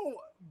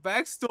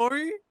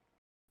 backstory.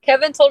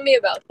 Kevin told me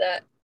about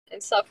that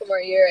in sophomore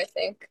year, I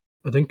think.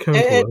 I think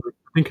Kevin.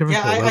 I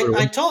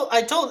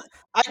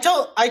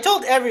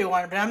told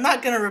everyone, but I'm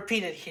not gonna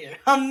repeat it here.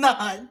 I'm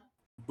not.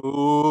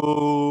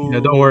 Boo.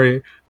 Yeah, don't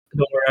worry.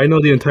 I know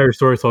the entire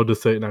story, so I'll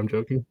just say it. And I'm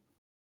joking.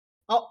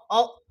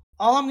 All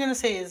I'm gonna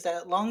say is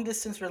that long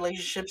distance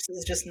relationships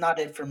is just not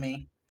it for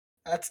me.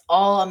 That's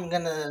all I'm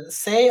gonna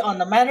say on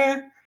the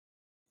matter.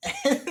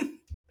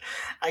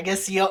 I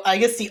guess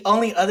the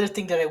only other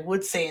thing that I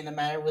would say in the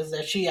matter was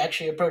that she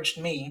actually approached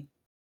me.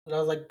 That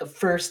was like the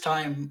first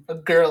time a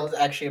girl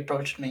actually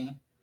approached me,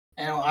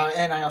 and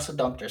I also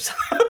dumped her.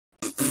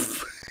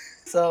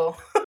 So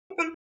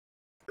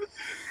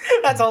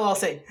that's all I'll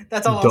say.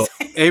 That's all I'll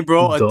say. Hey,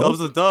 bro, a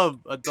dub's a dub.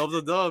 A dub's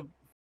a dub.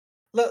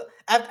 Look,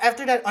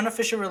 after that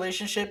unofficial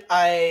relationship,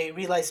 I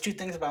realized 2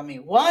 things about me.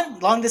 1,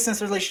 long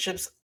distance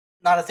relationships,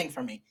 not a thing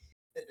for me.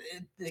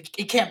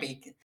 It can't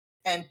be.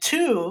 And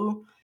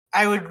 2,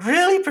 I would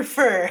really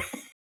prefer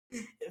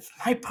if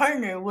my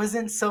partner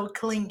wasn't so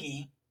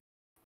clingy.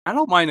 I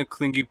don't mind a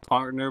clingy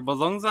partner, but as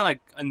long as I'm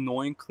like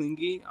annoying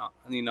clingy,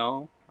 you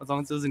know, as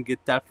long as it doesn't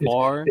get that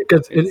far.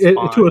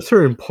 To a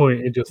certain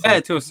point, it just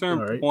to a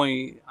certain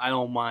point, I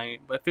don't mind.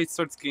 But if it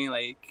starts getting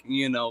like,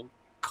 you know,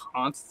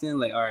 constant,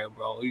 like, all right,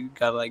 bro, you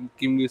gotta like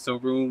give me some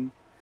room.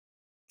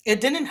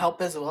 It didn't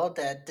help as well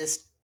that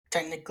this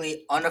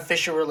technically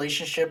unofficial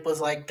relationship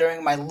was like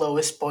during my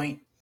lowest point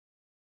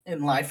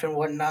in life and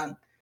whatnot.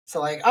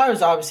 So like I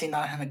was obviously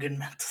not in a good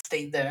mental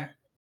state there.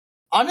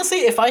 Honestly,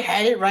 if I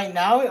had it right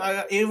now,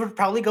 it would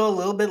probably go a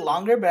little bit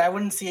longer, but I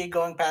wouldn't see it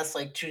going past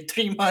like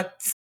 2-3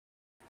 months.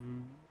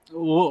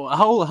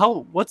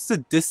 Well, what's the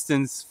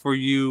distance for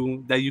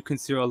you that you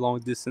consider a long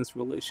distance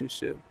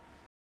relationship?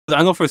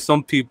 I know for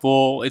some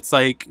people it's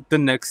like the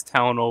next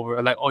town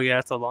over. Like, oh yeah,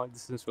 it's a long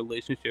distance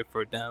relationship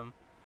for them.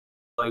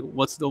 Like,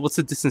 what's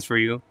the distance for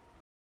you?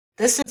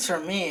 Distance for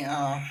me,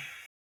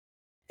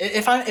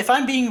 if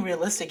I'm being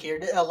realistic here,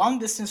 a long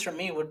distance for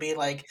me would be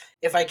like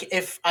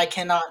if I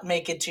cannot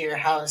make it to your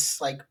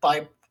house like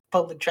by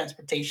public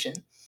transportation.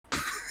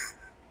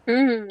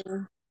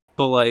 So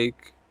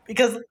like,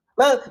 because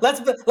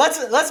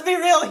let's be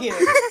real here.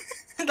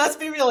 Let's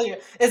be real here.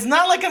 It's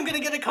not like I'm gonna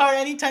get a car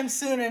anytime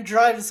soon and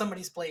drive to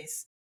somebody's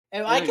place.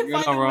 If I can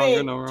You're find not a wrong. way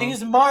You're not to wrong.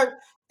 use Mart,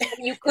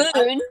 You if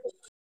could.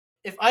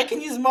 if I can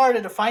use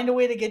MARTA to find a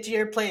way to get to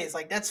your place,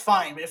 like that's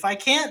fine. But if I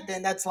can't,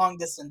 then that's long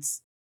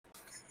distance.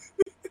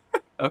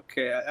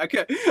 Okay, I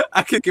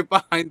can get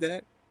behind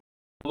that.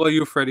 What about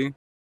you, Freddie?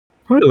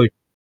 Probably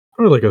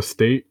like a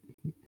state,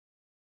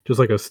 just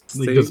like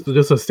State?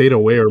 just a state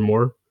away or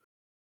more.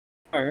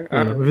 Alright,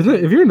 I don't know.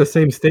 alright. If you're in the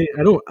same state,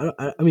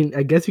 I mean,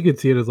 I guess you could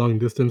see it as long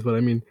distance, but I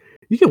mean,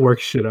 you can work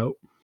shit out.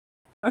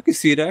 I can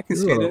see that. I can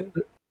see that.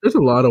 There's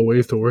a lot of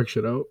ways to work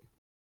shit out.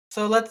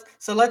 So let's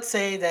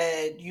say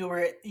that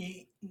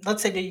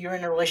let's say that you're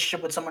in a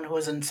relationship with someone who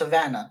is in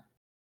Savannah.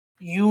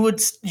 You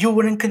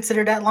wouldn't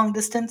consider that long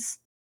distance?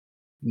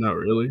 Not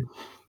really.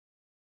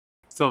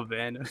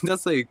 Savannah.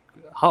 That's like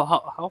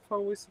how far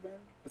away is Savannah?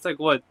 It's like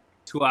what,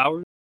 2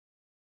 hours?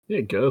 Yeah,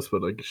 I guess,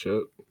 but like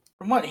shit.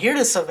 From what, here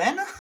to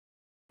Savannah?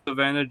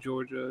 Savannah,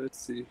 Georgia. Let's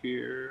see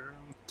here.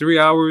 3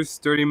 hours,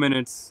 30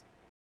 minutes.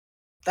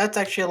 That's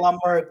actually a lot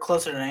more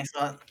closer than I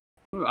thought.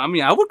 I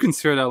mean, I would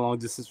consider that a long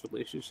distance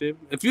relationship.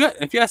 If you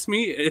ask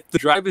me, if the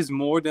drive is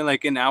more than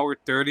like an hour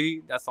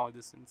 30, that's long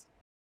distance.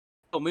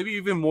 Oh, maybe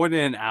even more than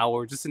an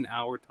hour, just an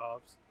hour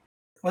tops.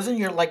 Wasn't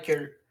your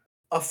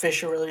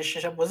official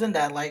relationship? Wasn't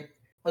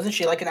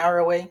she like an hour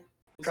away?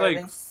 It's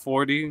driving? like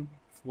 40,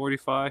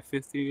 45,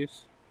 50-ish.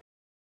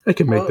 I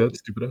can make Well, that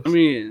stupid ass. I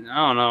mean,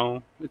 I don't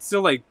know. It's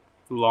still like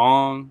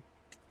long.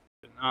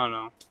 I don't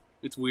know.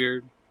 It's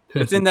weird.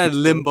 It's in that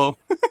limbo.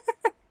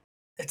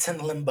 It's in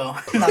limbo.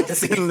 Not the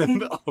It's in same.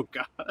 limbo. Oh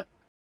god. I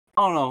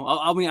don't know.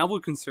 I mean, I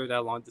would consider that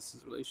a long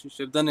distance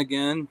relationship. Then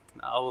again,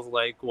 I was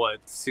like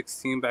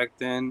 16 back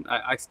then.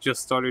 I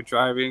just started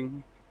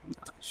driving.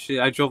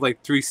 Shit, I drove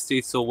like 3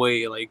 states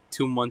away like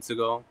 2 months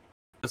ago,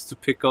 just to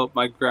pick up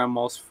my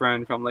grandma's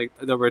friend from like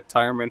the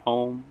retirement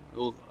home. It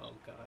was, oh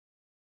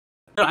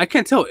god. I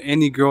can't tell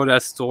any girl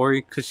that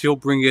story because she'll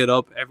bring it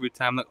up every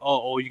time. Like,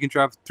 oh, you can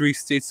drive 3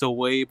 states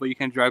away, but you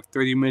can drive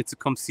 30 minutes to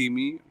come see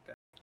me. That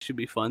should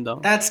be fun though.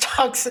 That's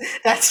toxic.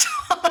 That's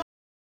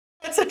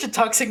such a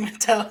toxic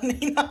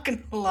mentality. Not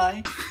gonna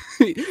lie.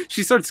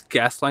 She starts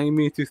gaslighting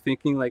me into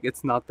thinking like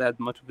it's not that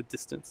much of a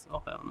distance.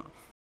 Oh, I don't know.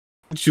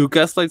 Did you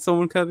gaslight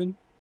someone, Kevin?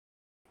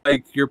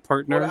 Like your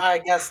partner? Would I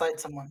gaslight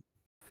someone?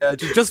 Yeah,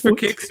 just for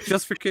kicks.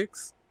 Just for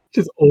kicks.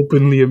 Just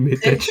openly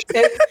admit that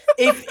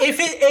If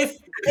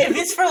shit.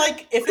 it's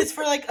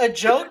for like a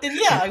joke, then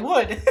yeah, I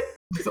would.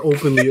 Just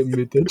openly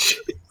admit that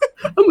shit.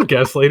 I'm a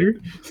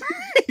gaslighter.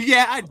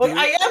 Yeah, I do. Well,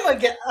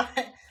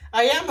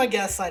 I am a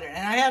gaslighter,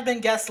 and I have been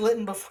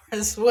gaslitten before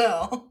as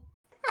well.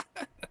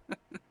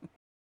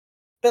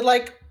 But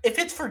like, if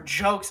it's for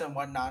jokes and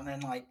whatnot,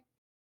 then like,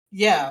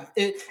 yeah,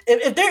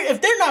 if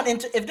they're not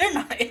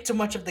into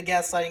much of the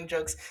gaslighting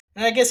jokes,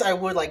 then I guess I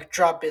would like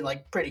drop it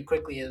like pretty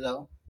quickly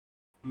though.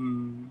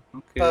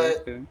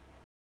 Okay.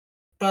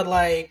 But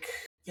like,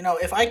 you know,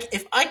 if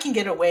I can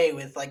get away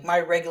with like my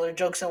regular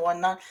jokes and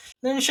whatnot,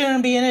 then it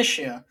shouldn't be an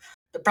issue.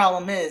 The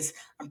problem is,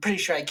 I'm pretty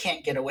sure I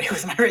can't get away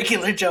with my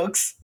regular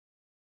jokes.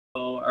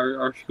 So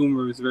our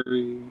humor is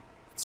very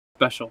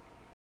special.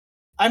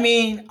 I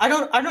mean, I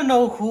don't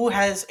know who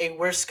has a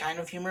worse kind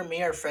of humor,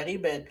 me or Freddy,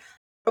 but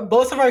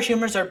both of our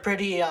humors are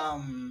pretty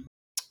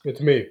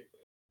It's me.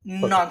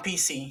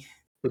 non-PC.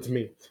 It's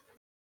me.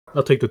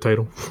 I'll take the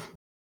title.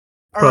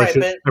 All right,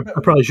 but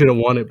I probably shouldn't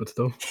want it, but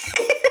still.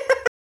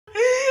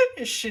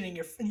 you're shooting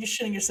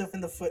yourself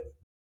in the foot.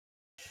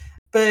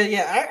 But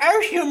yeah,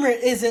 our humor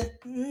isn't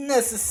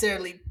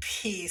necessarily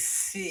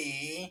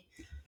PC.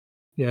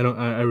 Yeah,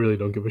 I really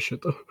don't give a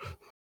shit though.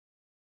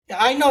 Yeah,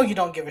 I know you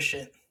don't give a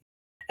shit.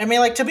 I mean,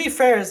 like, to be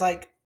fair, is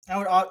like I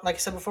would, like I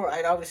said before,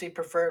 I'd obviously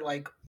prefer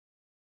like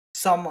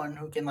someone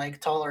who can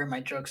like tolerate my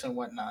jokes and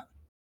whatnot.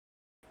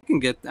 I can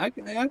get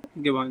behind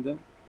that.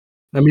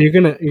 I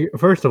mean,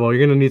 first of all,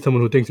 you're gonna need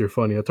someone who thinks you're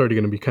funny. That's already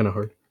gonna be kind of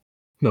hard.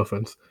 No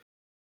offense.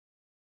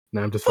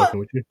 Nah, I'm just fucking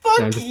with you. Fuck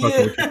Nah, I'm just you.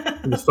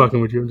 fucking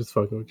with you. I'm just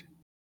fucking with you.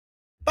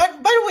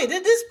 But by the way,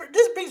 this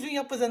brings me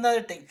up with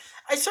another thing.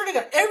 I swear to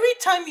God, every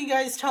time you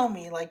guys tell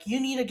me like you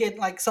need to get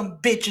like some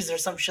bitches or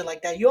some shit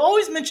like that, you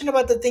always mention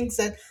about the things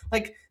that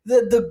like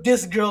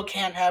this girl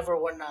can't have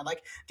or whatnot.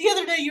 Like the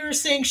other day, you were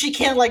saying she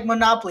can't like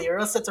Monopoly or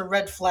else that's a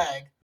red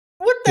flag.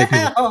 What the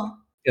hell?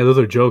 Yeah, those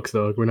are jokes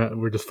though.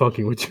 We're just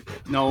fucking with you.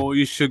 No,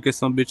 you should get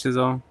some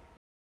bitches on.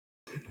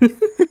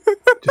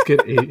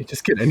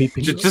 Just get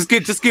anything. Just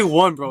get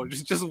one, bro.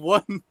 Just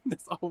one.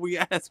 That's all we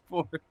ask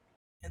for.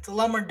 It's a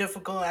lot more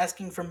difficult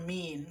asking from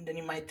me than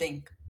you might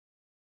think.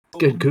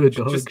 Get good,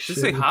 dog.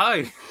 Just say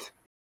hi.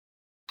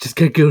 Just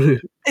get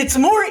good. It's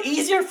more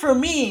easier for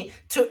me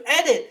to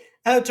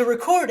to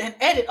record and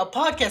edit a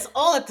podcast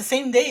all at the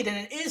same day than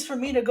it is for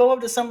me to go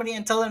up to somebody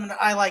and tell them that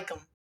I like them.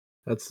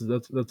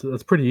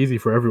 That's pretty easy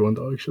for everyone,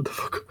 dog. Shut the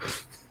fuck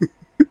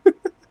up.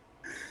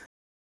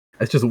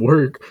 That's just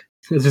work.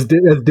 That's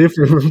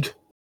different.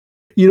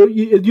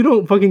 You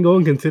don't fucking go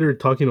and consider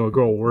talking to a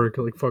girl work.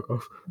 Like fuck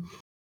off.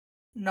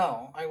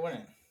 No, I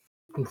wouldn't.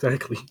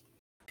 Exactly.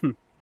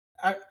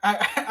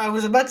 I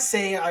was about to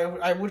say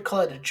I would call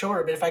it a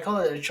chore, but if I call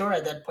it a chore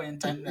at that point in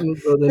time, then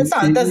Well, then it's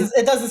not.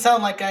 It doesn't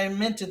sound like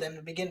I'm into them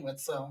to begin with.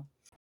 So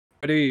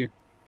Ready?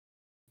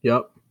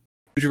 Yep.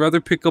 Would you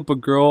rather pick up a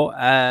girl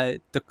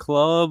at the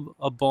club,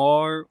 a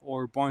bar,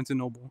 or Barnes and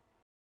Noble?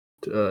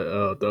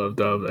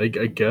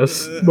 I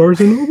guess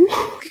Barnes and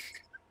Noble.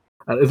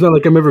 It's not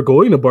like I'm ever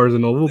going to Barnes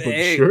and Noble, but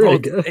Hey, sure, bro, I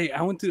guess. hey,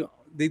 I went to.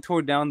 They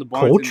tore down the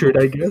Barnes Cultured,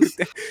 and I Noble. guess.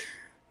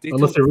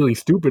 Unless they're really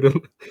stupid.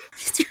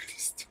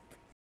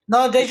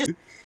 no, they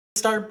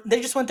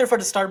just went there for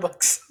the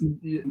Starbucks.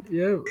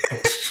 Yeah.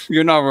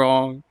 You're not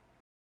wrong.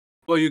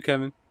 What you,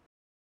 Kevin?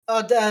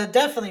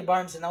 Definitely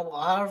Barnes and Noble.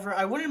 However,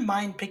 I wouldn't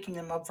mind picking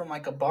them up from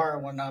like a bar or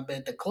whatnot, but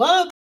at the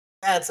club,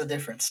 that's a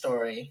different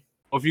story.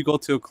 Or if you go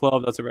to a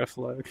club, that's a red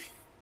flag.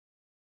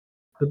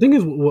 The thing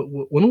is,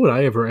 when would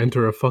I ever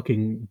enter a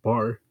fucking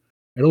bar?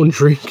 I don't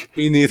drink.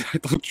 Me neither. I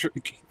don't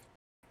drink.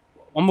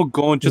 I'm gonna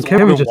go and just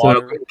Kevin's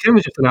order water.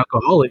 Kevin's just an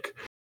alcoholic.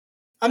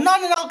 I'm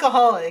not an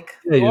alcoholic.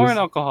 Yeah, You are an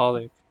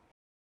alcoholic.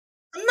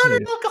 I'm not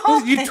an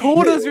alcoholic. You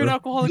told us you're an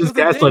alcoholic. He's just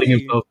gaslighting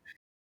himself.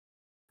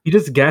 He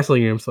just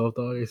gaslighting himself,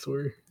 dog. I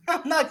swear.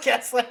 I'm not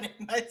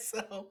gaslighting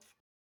myself.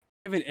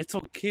 Kevin, it's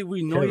okay.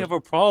 We know Kevin, you have a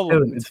problem.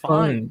 Kevin, it's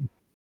fine.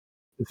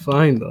 It's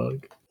fine,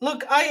 dog.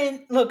 Look,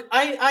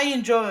 I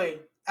enjoy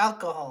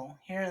alcohol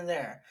here and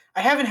there. I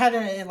haven't had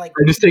it in like.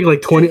 I just take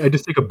like 20. I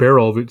just take a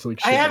barrel of it. It's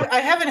like shit. I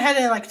haven't had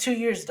it in like 2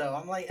 years though.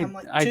 I'm like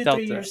I 2, doubt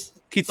 3 that. years.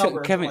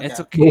 Kevin, like it's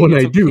that. okay. But when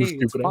it's I do, okay.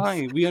 It's stupid ass.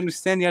 fine. We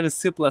understand you had a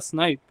sip last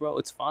night, bro.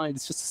 It's fine.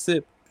 It's just a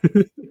sip.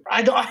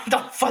 I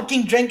don't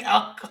fucking drink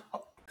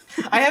alcohol.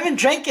 I haven't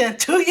drank it in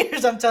 2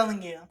 years. I'm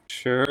telling you.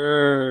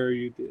 Sure,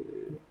 you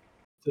did.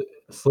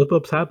 Slip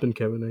ups happen,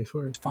 Kevin. I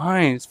swear. It's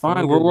fine. It's fine.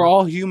 all We're good.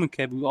 all human,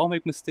 Kevin. We all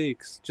make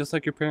mistakes, just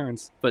like your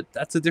parents. But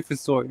that's a different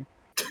story.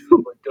 Oh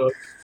my god.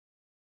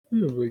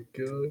 Oh my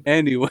god.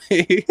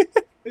 Anyway,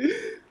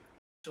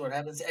 That's what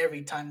happens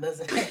every time,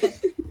 doesn't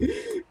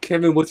it?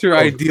 Kevin, what's your Oh,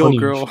 ideal funny.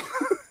 girl?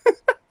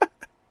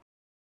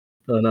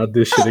 Not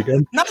this shit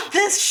again. Not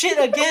this shit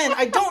again.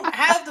 I don't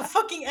have the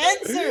fucking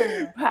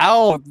answer.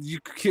 How?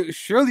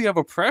 Surely you have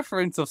a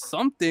preference of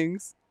some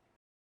things.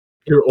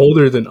 You're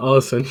older than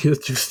us, and you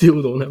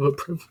still don't have a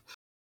preference.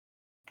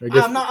 I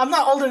guess. I'm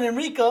not older than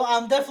Rico.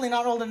 I'm definitely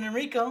not older than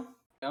Rico.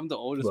 I'm the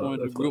oldest Well, one in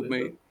the that's group, what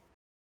it mate. is.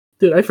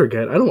 Dude, I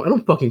forget. I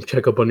don't fucking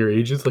check up on your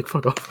ages. Like,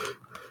 fuck off.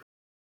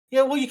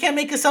 Yeah, well, you can't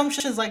make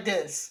assumptions like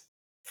this.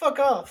 Fuck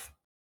off.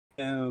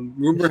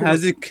 Rumor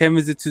has it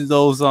Kevin's into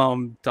those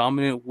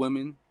dominant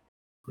women.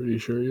 Pretty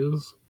sure he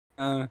is.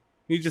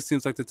 He just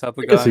seems like the type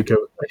of I can guy. see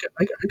Kevin.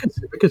 I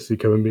can see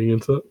Kevin being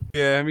into that.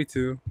 Yeah, me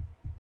too.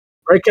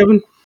 Right,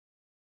 Kevin?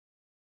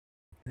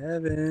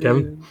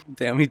 Kevin.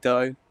 Damn, he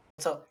died.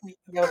 What's up?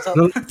 Yeah, what's up?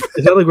 No, it's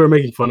not like we're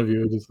making fun of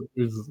you. It's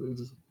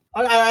just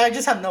I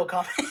just have no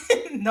comment.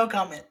 No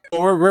comment. Oh,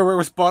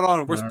 we're spot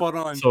on. We're spot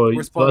on. So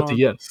We're spot that's on. a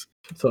yes.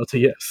 So that's a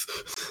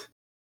yes.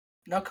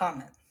 No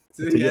comment.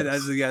 That's a Yeah, yes.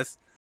 that's a yes.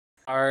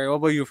 All right, what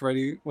about you,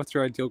 Freddie? What's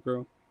your ideal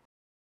girl?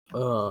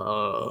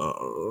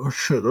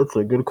 Shit, that's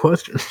a good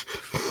question.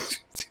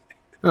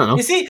 I don't know.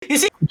 You see,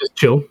 Just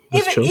chill.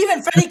 Just chill.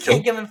 even Freddie Just chill.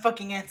 can't give a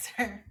fucking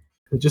answer.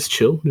 Just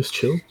chill. Just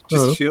chill. I don't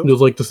Just know. chill?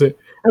 Just like to say.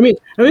 I mean,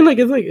 like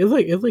it's like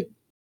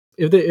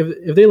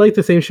if they like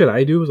the same shit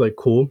I do, it's like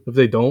cool. If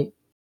they don't,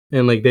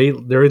 and like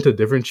they're into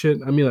different shit,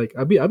 I mean, like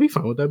I'd be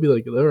fine with that. I'd be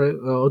like, all right,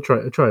 I'll try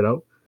it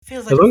out.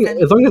 Feels like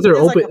As long as they're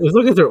feels open, like as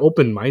long as they're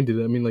open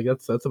minded. I mean, like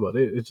that's about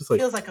it. It's just like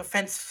feels like a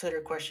fence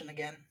sitter question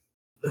again.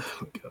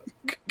 oh,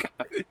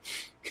 God.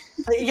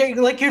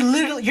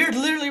 You're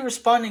literally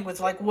responding with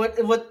like what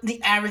the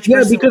average Yeah,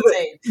 person because would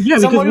say. yeah,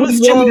 Someone because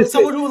who's what do you want me chill, to say?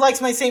 someone who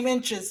likes my same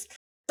inches.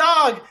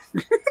 Dog.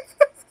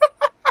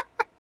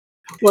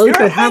 Well, at least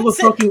You're I have a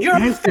fucking you're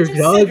answer, a fence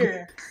dog.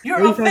 sitter. You're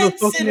At a least I have a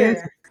fence fucking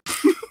sitter.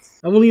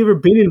 I've only ever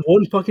been in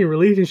one fucking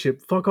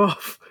relationship. Fuck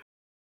off.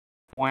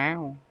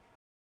 Wow.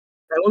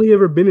 I've only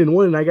ever been in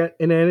one, and I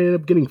ended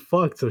up getting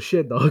fucked. So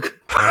shit, dog.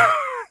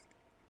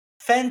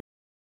 Fence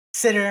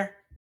sitter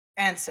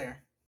answer.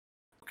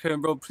 Okay,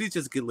 bro, please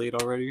just get laid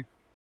already.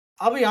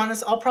 I'll be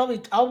honest. I'll probably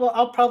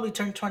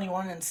turn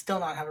 21 and still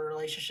not have a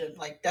relationship.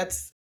 Like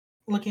that's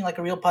looking like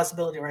a real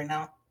possibility right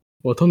now.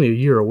 Well, it's only a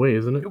year away,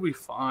 isn't it? You'll be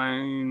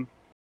fine.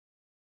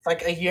 It's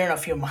like a year and a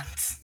few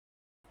months.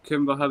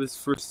 Kevin will have his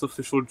first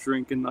official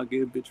drink and not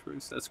get a bitch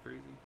first. That's crazy.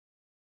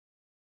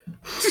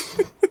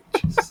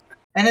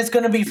 And it's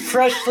gonna be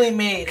freshly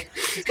made.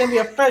 It's gonna be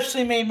a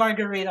freshly made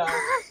margarita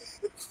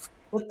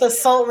with the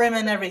salt rim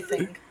and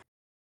everything.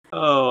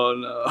 Oh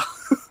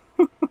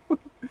no.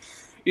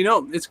 You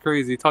know, it's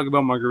crazy. Talk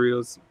about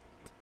margaritas.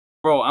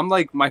 Bro, I'm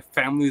like my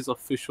family's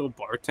official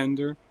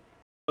bartender.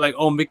 Like,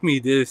 oh, make me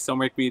this, don't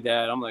make me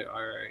that. I'm like,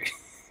 alright.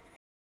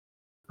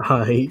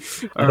 I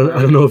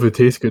don't know if it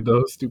tastes good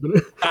though.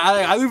 Stupid.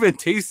 I don't even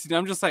taste it.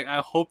 I'm just like, I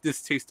hope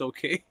this tastes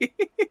okay. Yeah,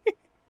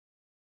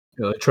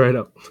 like, try it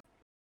out.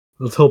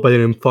 Let's hope I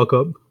didn't fuck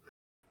up.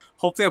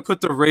 Hopefully I put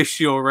the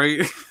ratio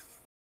right.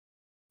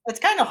 It's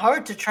kind of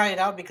hard to try it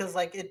out because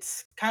like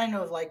it's kind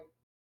of like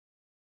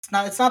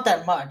it's not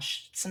that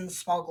much. It's in a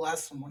small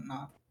glass and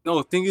whatnot. No,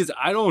 the thing is,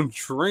 I don't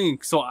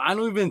drink, so I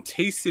don't even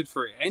taste it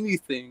for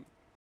anything.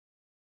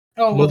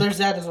 Oh well, Most- there's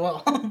that as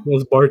well.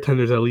 Most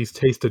bartenders at least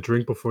taste the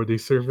drink before they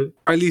serve it.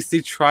 Or at least they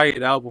try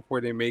it out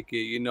before they make it,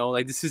 you know?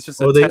 Like, this is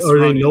just a Or they test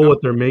run, you know know?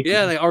 what they're making.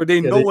 Yeah, like, or they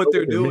Yeah, know they what know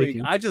they're what they're doing.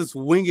 making. I just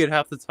wing it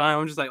half the time.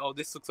 I'm just like, oh,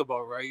 this looks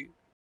about right.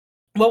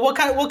 Well, what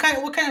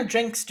kind of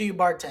drinks do you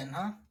bartend,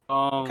 huh?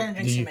 What kind of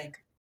drinks do you make?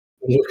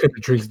 What kind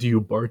of drinks do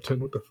you bartend?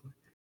 What the fuck?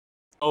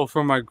 Oh,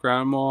 for my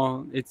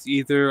grandma, it's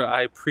either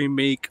I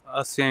pre-make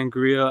a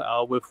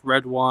sangria with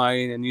red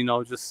wine and, you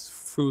know, just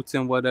fruits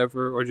and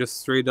whatever, or just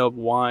straight up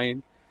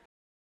wine.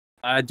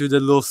 I do the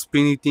little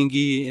spinny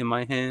thingy in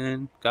my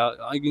hand.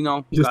 You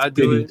know, Just gotta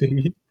do it.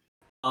 anything.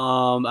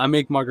 I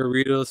make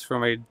margaritas for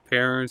my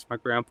parents, my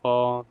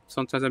grandpa.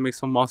 Sometimes I make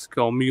some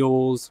Moscow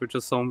mules, which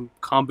is some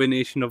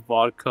combination of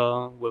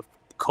vodka with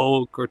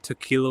Coke or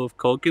tequila with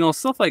Coke. You know,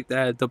 stuff like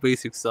that. The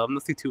basic stuff.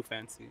 Nothing too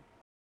fancy.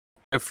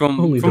 And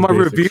Only from the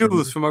my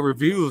basics,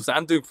 reviews,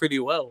 I'm doing pretty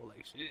well.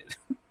 Like shit.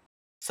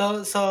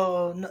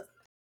 So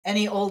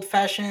any old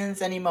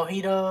fashions, any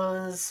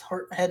mojitos,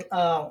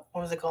 what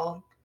was it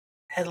called?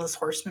 Headless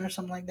Horseman or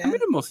something like I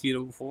made that. a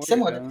mosquito before.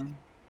 Similar. Yeah.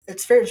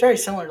 It's very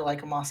similar to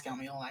like a Moscow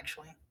Mule,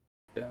 actually.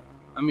 Yeah.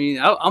 I mean,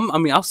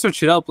 I'll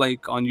search it up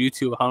like on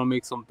YouTube how to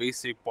make some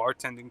basic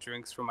bartending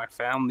drinks for my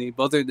family.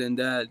 But other than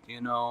that, you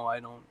know, I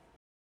don't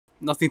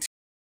nothing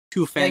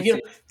too fancy. Yeah,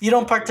 you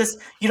don't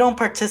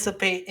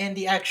participate in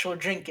the actual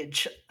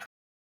drinkage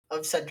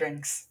of said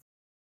drinks.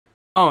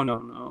 Oh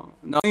no.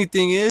 The only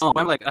thing is,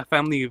 I'm like a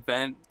family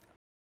event.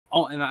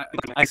 Oh, and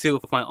I sit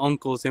with my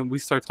uncles and we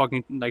start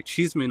talking like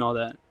cheeseman and all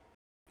that.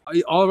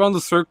 All around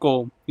the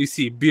circle, you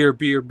see beer.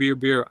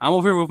 I'm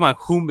over here with my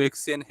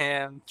hummus in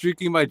hand,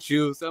 drinking my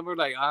juice. And we're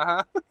like,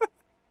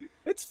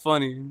 It's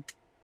funny.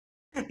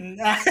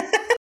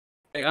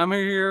 Like, I'm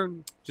here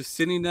just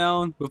sitting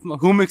down with my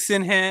hummus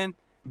in hand,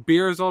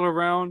 beers all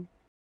around.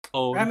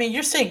 Oh, I mean,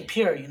 you're saying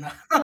pure, you know.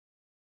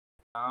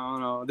 I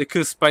don't know. They could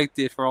have spiked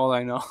it for all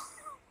I know.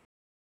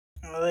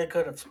 Well, they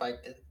could have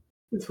spiked it.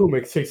 This who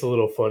makes tastes a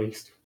little funny.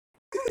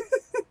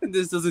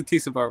 This doesn't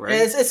taste about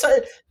right.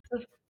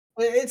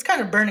 It's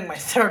kind of burning my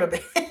throat a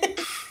bit.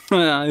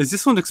 Is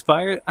this one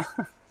expired?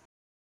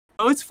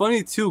 Oh, it's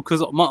funny too,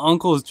 cause my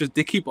uncles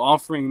they keep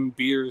offering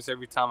beers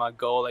every time I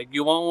go. Like,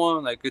 you want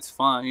one? Like, it's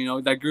fine, you know.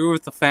 Like, you're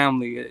with the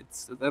family.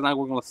 They're not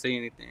gonna say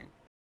anything.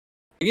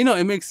 You know,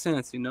 it makes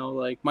sense. You know,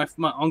 like my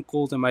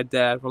uncles and my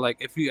dad were like,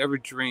 if you ever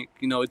drink,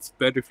 you know, it's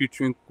better if you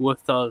drink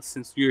with us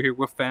since you're here.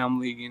 We're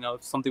family. You know,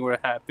 if something were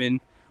to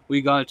happen,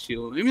 we got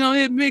you. You know,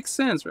 it makes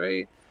sense,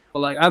 right? But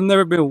like, I've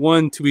never been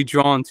one to be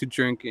drawn to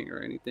drinking or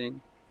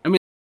anything.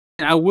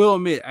 I will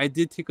admit, I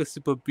did take a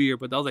sip of beer,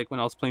 but that was like when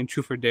I was playing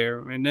Truth or Dare,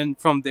 and then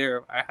from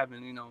there, I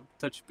haven't, you know,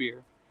 touched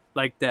beer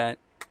like that.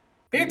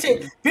 Beer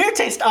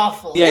tastes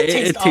awful. Yeah, it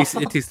tastes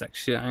awful. It tastes like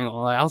shit. I ain't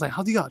gonna lie. I was like,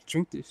 how do y'all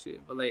drink this shit?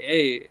 But like,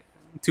 hey,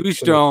 to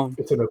each their own.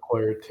 It's an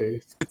acquired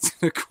taste. It's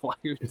an acquired.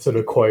 It's an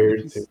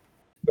acquired taste.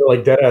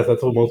 Like deadass,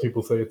 that's what most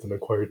people say. It's an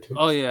acquired taste.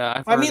 Oh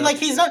yeah, I mean, like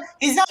he's not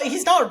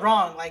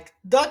wrong. Like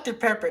Dr.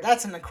 Pepper,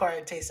 that's an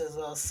acquired taste as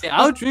well. So. Yeah,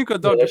 I'll drink a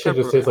Dr.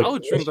 Pepper. Like, I'll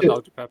drink a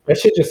Dr. Pepper. That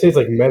shit just tastes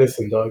like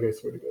medicine, dog. I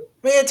swear to God.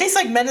 I mean, it tastes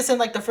like medicine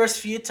like the first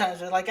few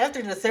times, but like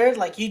after the third,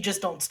 like you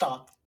just don't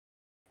stop.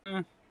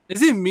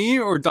 Is it me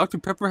or Dr.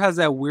 Pepper has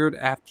that weird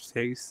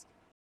aftertaste?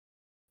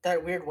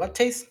 That weird what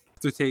taste?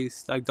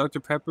 Aftertaste, like Dr.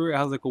 Pepper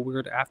has like a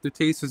weird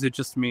aftertaste. Or is it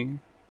just me?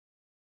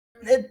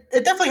 It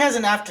definitely has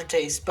an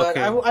aftertaste, but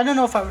Okay. I don't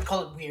know if I would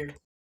call it weird.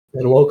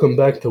 And welcome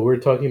back to We're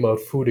Talking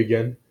About Food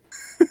Again.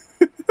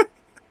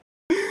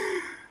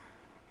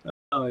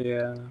 Oh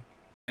yeah.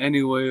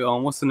 Anyway,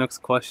 what's the next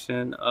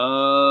question?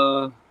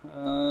 Ass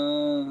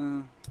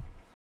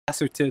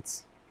or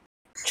tits?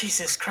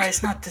 Jesus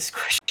Christ, not this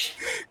question.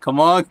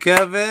 Come on,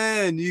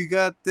 Kevin, you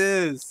got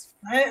this.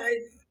 I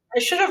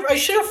should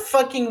have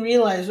fucking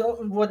realized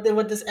what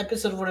this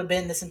episode would have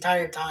been this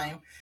entire time.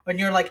 When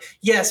you're like,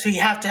 yes, we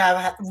have to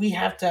have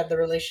the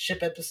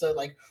relationship episode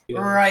like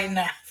right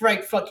now,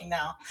 right fucking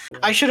now. Yeah.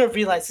 I should have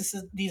realized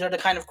these are the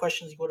kind of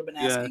questions you would have been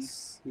asking.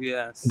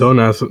 Yes. Don't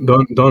ask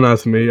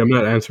me. I'm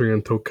not answering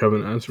until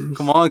Kevin answers.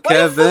 Come on,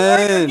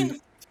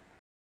 Kevin.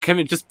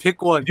 Kevin, just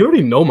pick one. You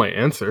already know my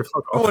answer.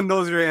 Fuck off. No one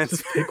knows your answer.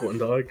 Just pick one,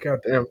 dog. God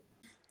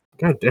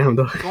damn,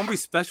 dog. Don't be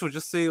special.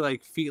 Just say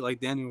like feet like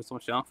Daniel or some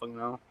shit. I don't fucking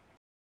know.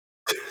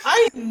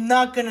 I'm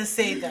not gonna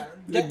say that.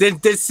 Then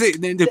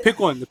pick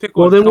one. Pick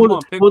one.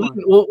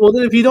 Well,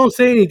 then if you don't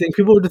say anything,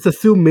 people would just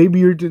assume maybe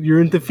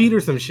you're into feet or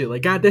some shit.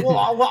 Like, goddamn.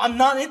 Well, I'm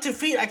not into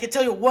feet. I can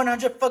tell you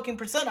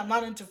 100% I'm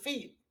not into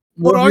feet.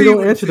 What are you?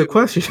 Don't answer the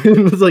question.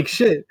 It was like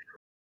shit.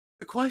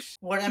 The question.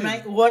 What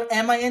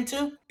am I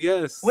into?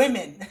 Yes.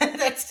 Women.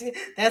 That's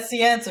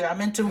the answer.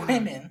 I'm into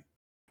women.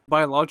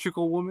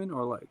 Biological women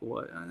or like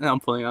what? I'm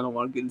playing. I don't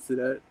want to get into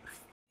that.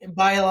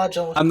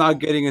 Biological. I'm not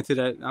getting into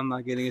that.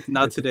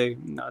 Not today.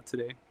 Not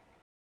today.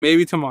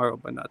 Maybe tomorrow,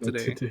 but not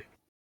today.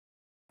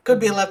 Could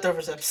be a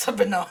leftovers episode,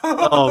 but no.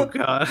 Oh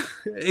god,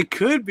 it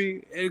could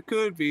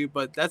be,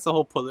 but that's a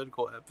whole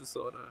political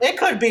episode. It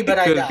could be, but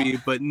I doubt.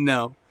 But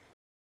no.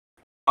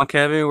 On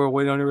Kevin, we're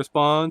waiting on your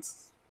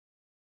response.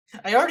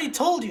 I already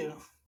told you.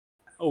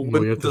 Oh, No, you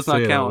women have to does say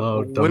not it out count.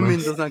 loud, Women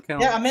dumbass. does not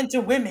count. Yeah, I meant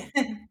to women.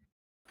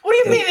 What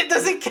do you mean it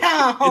doesn't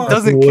count? It That's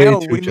doesn't way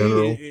count, too Winnie.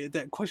 general.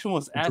 That question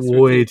was It's asked for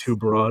way tits. too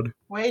broad.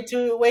 Way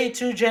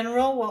too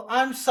general. Well,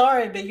 I'm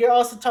sorry, but you're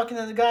also talking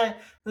to the guy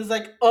who's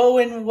like, oh,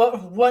 and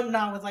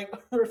whatnot with like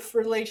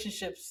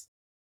relationships.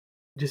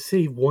 Just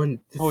say one.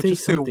 Just Oh, say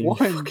just say something.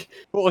 one.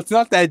 Well, it's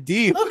not that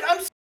deep. Look, I'm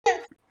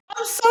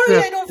sorry.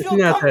 I don't It's feel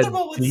not that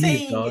comfortable with deep,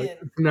 saying dog. it.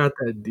 It's not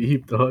that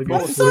deep, dog. Bro,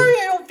 I'm It's sorry.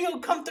 I don't feel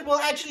comfortable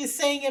actually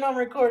saying it on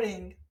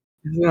recording.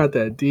 not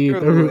that deep.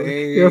 You're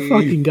You're a lame.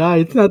 fucking guy.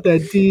 It's not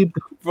that deep.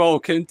 Bro,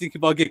 can think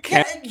about get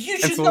Yeah, canceled you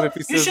should if know. he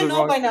You says should the know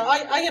wrong by now.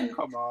 thing. I am.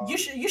 Come on.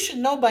 You should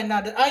know by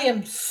now that I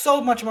am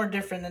so much more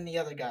different than the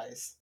other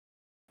guys.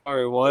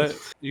 Sorry, what?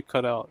 You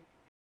cut out.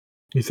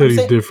 He said I'm he's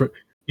saying- different.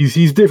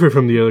 He's different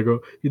from the other girl.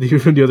 He's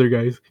different from the other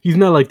guys. He's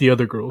not like the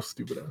other girls,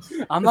 stupid ass. I'm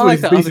That's not what like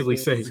he's the other basically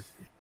girls. saying.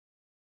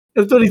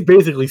 That's what he's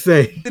basically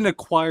saying. An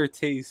acquired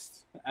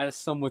taste, as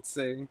some would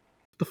say.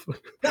 The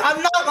fuck? No,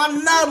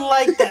 I'm not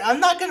like that. I'm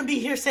not gonna be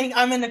here saying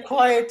I'm an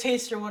acquired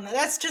taste or whatnot.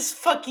 That's just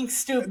fucking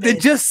stupid. Then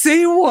just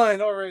say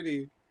one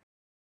already.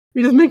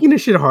 You're just making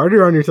this shit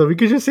harder on yourself. You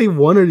could just say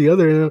one or the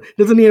other. It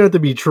doesn't even have to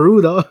be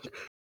true, dog.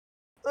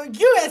 Look,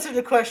 you answer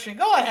the question.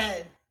 Go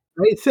ahead.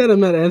 I said I'm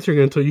not answering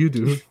it until you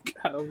do.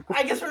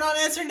 I guess we're not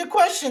answering the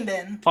question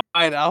then.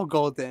 Fine, I'll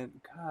go then.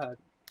 God.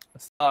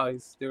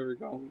 Thighs. There we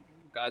go.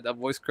 God, that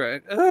voice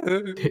crack. Yeah,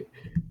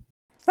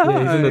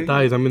 he's in the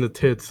thighs. I'm in the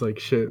tits. Like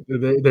shit.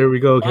 There we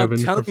go, Kevin. I'm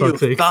For telling you, fuck's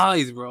sake.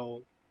 thighs,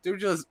 bro. They're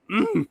just.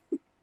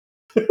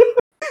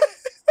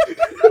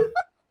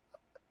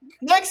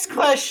 Next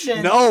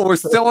question. No, we're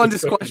still on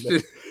this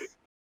question.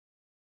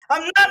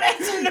 I'm not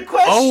answering the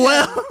question. Oh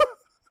well.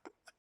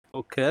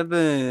 Oh,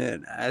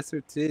 Kevin, ass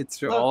or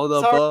tits, you're Look, all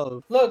the sorry-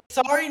 above. Look,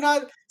 sorry,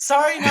 not Your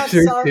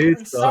sorry.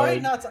 tits, Sorry,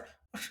 dog. not.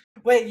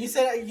 Wait, you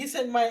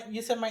said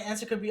my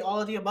answer could be all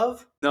of the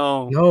above.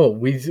 No. No,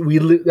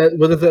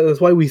 that's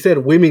why we said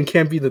women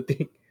can't be the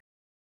thing.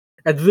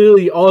 That's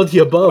literally all the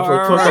above.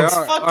 Like, fuck Next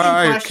off.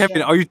 fucking Kevin,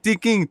 question. are you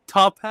thinking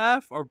top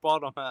half or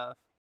bottom half? Oh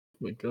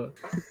my god.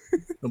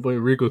 My boy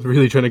Rico's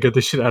really trying to get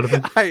this shit out of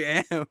him.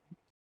 I am.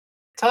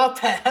 Top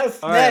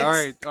half. All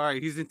Next.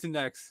 right. He's into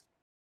next.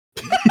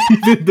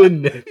 He's in the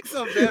next. He's a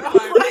Oh, vampire.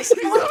 what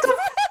the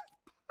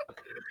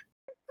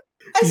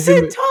I He's said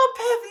in the- top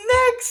half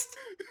next.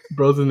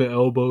 Bro's in the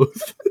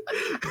elbows.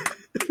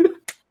 I'm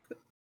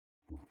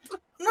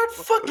not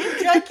fucking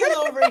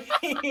Dracula over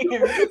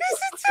here.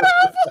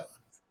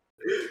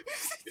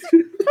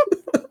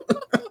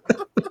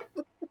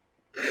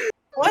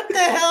 What the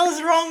hell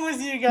is wrong with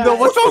you guys? No,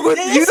 what's wrong with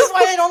This you? is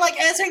why I don't like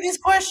answering these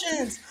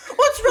questions.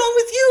 What's wrong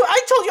with you? I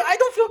told you I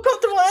don't feel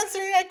comfortable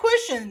answering that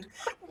question.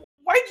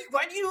 Why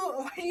do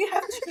you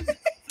have to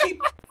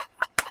keep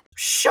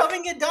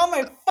shoving it down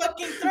my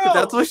fucking throat?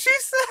 That's what she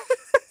said.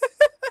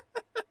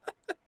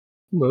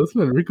 No, this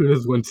man Rico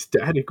just went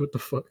static. What the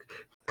fuck?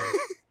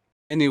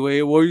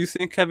 Anyway, what were you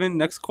saying, Kevin?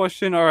 Next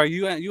question. All right,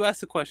 you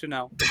ask the question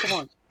now.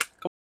 Come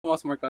on,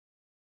 smart guy.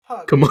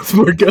 Fuck. Come on,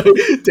 smart guy.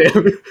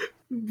 Damn it.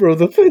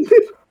 Bro's offended.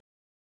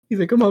 He's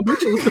like, come on,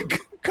 bitch.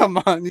 Come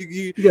on,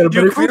 you got a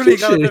better clearly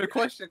got a question. better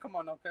question. Come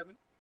on now, Kevin.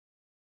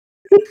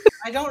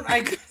 I don't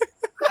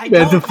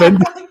Man's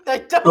offended. I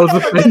don't Bro's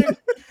have a offended. better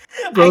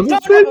I Bro's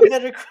don't have a offended.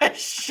 better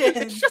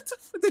question. Shut the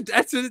fuck! Did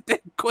answer the damn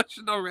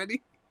question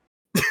already?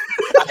 I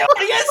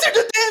already answered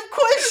the damn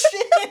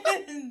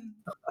question.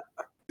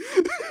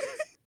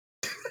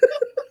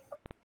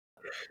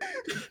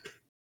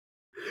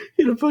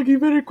 He had a fucking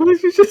better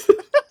question. Just...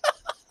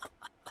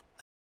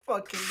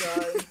 Fucking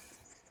god.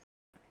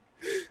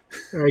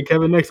 Alright,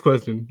 Kevin, next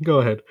question. Go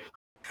ahead.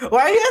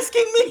 Why are you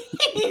asking me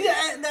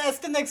to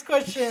ask the next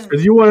question?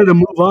 Because you wanted to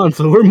move on,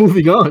 so we're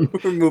moving on.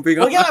 We're moving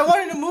on. Well, yeah, I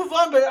wanted to move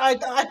on, but I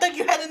thought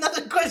you had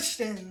another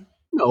question.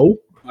 No. All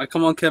right,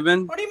 come on,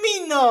 Kevin. What do you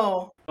mean,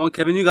 no? Come on,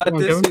 Kevin. You got Come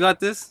on, this. Kevin. You got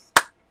this.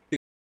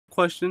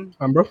 Question.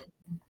 Bro.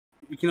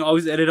 You can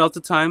always edit out the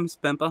time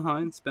spent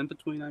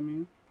between. I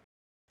mean.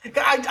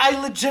 I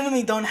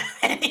legitimately don't have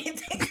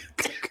anything.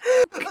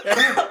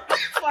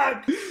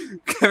 Fuck.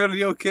 Kevin, are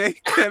you okay?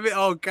 Kevin,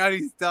 oh god,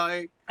 he's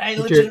dying. I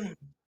Get legitimately.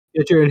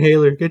 Get your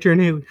inhaler. Get your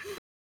inhaler.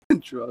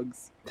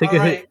 Drugs. Take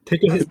a hit.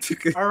 Take a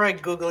hit. All right,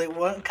 Googly,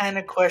 what kind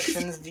of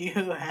questions do you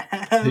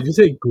have? Did you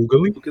say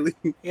googly? Googly.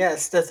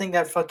 Yes, the thing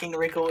that fucking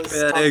Rico was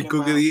Yeah, talking hey,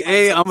 Googly. about.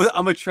 Hey,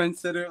 I'm a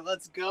trendsetter.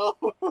 Let's go.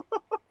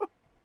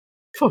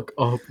 Fuck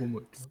off. Oh my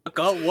god. Fuck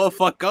up. Well,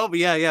 fuck up.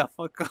 Yeah,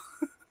 fuck up.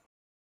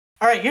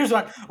 All right, here's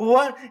one.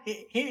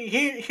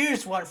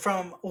 Here's one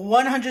from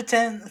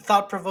 110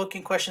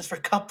 thought-provoking questions for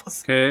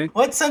couples. Okay.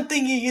 What's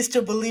something you used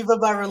to believe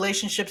about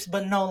relationships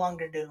but no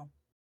longer do?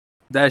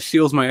 That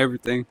shields my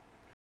everything.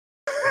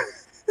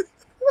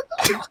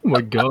 Oh my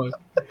god.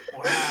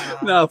 Wow.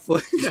 Nah,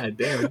 fuck. God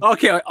damn.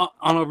 Okay,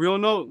 on a real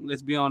note,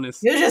 let's be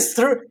honest. You just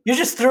threw it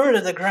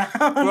to the ground.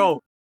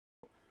 Bro.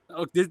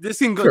 This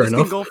can go. Fair This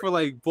enough. can go for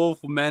like both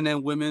men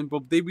and women,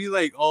 but they be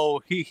like, "Oh,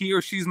 he or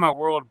she's my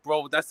world,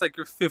 bro. That's like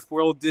your fifth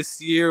world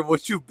this year.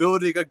 What you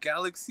building a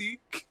galaxy?"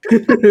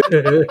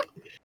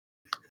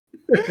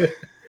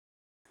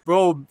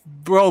 Bro,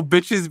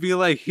 bitches be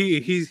like,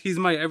 he's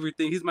my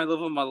everything. He's my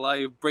love of my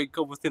life. Break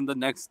up with him the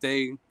next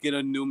day. Get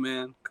a new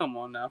man. Come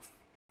on now.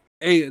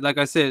 Hey, like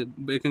I said,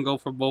 it can go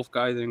for both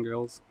guys and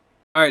girls.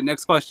 All right,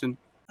 next question.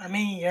 I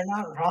mean, you're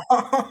not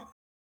wrong.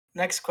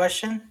 Next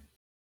question.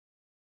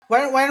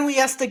 Why don't we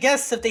ask the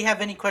guests if they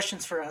have any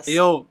questions for us?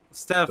 Yo,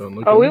 Steph. Don't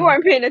look Oh, at we me.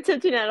 weren't paying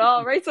attention at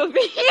all, right,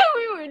 Sophia?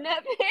 We were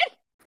not paying.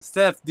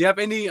 Steph, do you have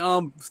any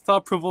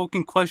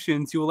thought-provoking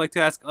questions you would like to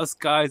ask us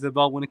guys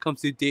about when it comes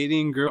to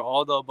dating, girl,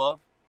 all the above?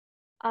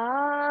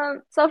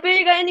 Sophia,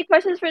 you got any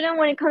questions for them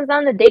when it comes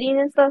down to dating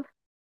and stuff?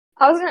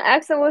 I was gonna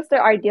ask them what's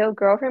their ideal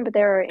girlfriend, but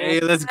they were. Hey,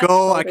 let's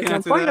go. I can no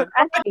answer point that. of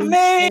asking.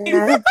 Me,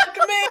 Yeah. fuck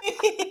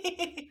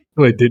me.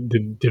 Wait,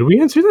 did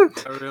we answer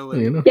that? Not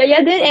really. You know,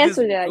 Yeah, did We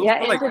answer just- that. those Yeah,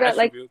 were, like, answered that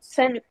like attributes.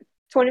 10,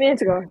 20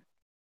 minutes ago.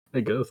 I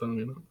guess I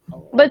don't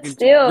know. But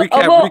still,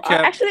 recap.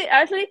 actually,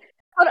 hold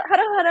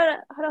on.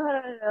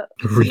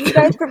 Do you Recap.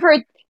 guys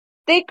prefer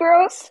thick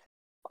girls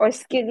or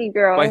skinny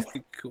girls?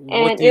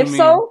 What And do you if mean?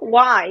 so,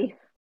 why?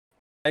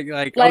 Like,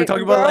 are we like,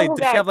 talking a about girl like who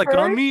does she got have like curves?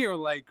 gummy or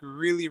like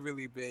really,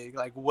 really big,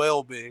 like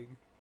well big?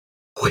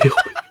 Wait,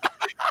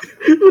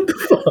 what the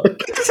fuck?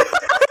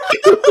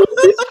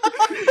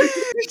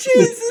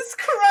 Jesus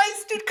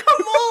Christ, dude,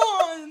 come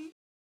on.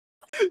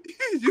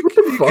 you What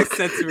the you fuck? get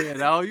censored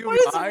now. You What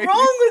is lie.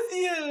 wrong with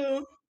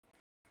you?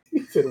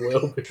 He said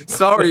well, bitch.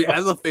 Sorry,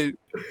 elephant.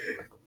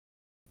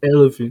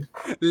 Elephant.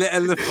 Le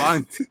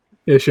elephant.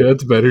 Yeah, sure,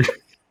 that's better.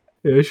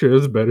 Yeah, sure,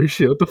 that's better.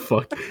 Shit, what the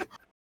fuck?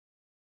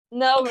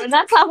 No, we're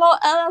not talking about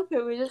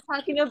elephant. We're just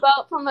talking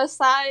about from a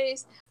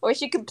size where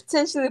she could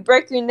potentially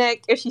break your neck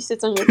if she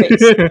sits on your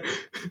face.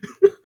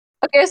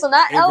 Okay, so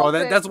not Hey, bro,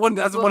 elephant. that's one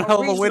but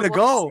hell of a way to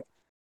go.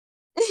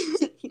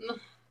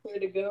 Way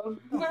to go.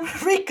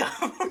 Rico.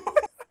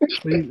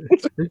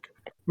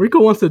 Rico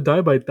wants to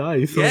die by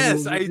die. So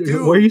Yes, I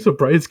do. Why are you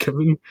surprised,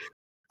 Kevin?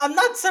 I'm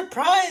not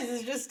surprised.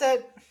 It's just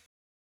that.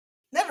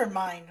 Never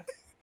mind.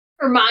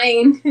 For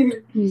mine.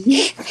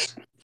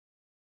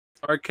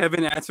 All right,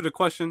 Kevin, answer the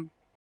question.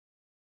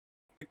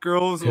 Thick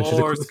girls Answer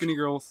the or question. skinny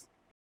girls?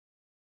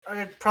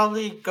 I'd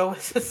probably go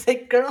with a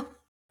thick girl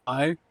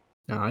Alright.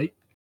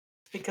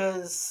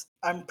 because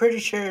I'm pretty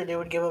sure they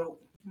would give a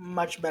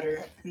much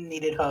better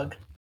needed hug.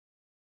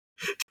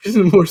 Just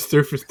more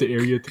surface to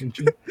area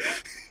attention.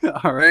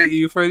 All right,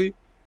 you Freddie?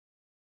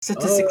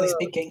 Statistically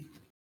speaking.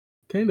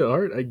 Kinda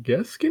hard, I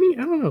guess. Skinny?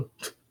 I don't know.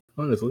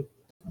 Honestly.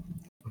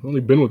 I've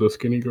only been with a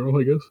skinny girl,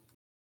 I guess.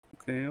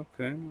 Okay.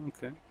 I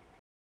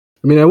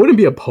mean, I wouldn't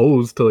be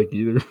opposed to like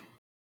either.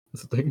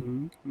 That's the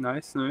thing.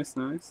 Nice.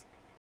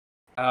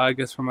 I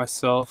guess for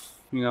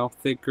myself,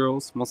 thick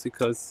girls, mostly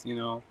because,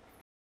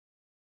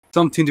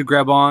 something to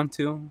grab on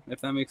to,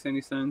 if that makes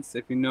any sense.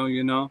 If you know,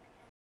 you know.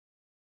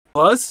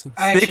 Plus,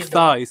 I thick actually don't.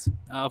 thighs.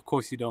 Of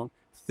course you don't.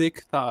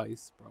 Thick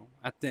thighs, bro.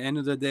 At the end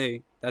of the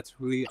day, that's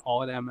really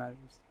all that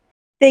matters.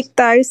 Thick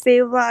thighs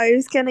save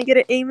lives. Can I get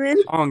an amen?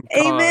 Oh,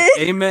 God.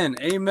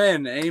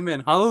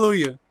 Amen.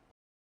 Hallelujah.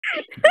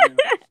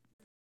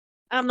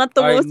 I'm not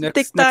the All right, most thick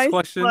next thighs,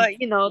 question. but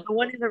the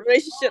one in the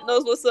relationship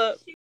knows what's up.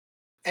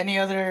 Any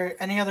other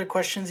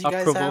questions you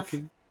guys have?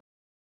 Thought-provoking.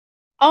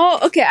 Oh,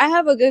 okay. I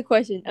have a good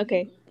question.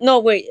 Okay. No,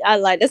 wait. I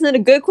lied. That's not a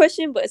good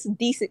question, but it's a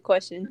decent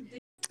question.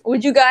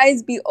 Would you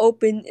guys be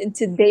open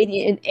into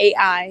dating an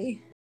AI?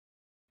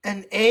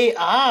 An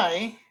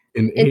AI?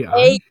 An An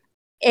AI?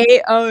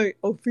 AI,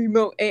 a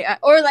female AI,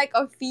 or like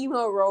a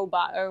female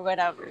robot or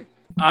whatever.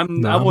 I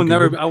Nah, will I'm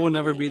never. good. I will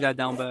never be that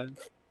down bad.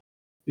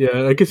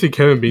 Yeah, I can see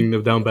Kevin being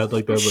down bad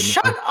like that, but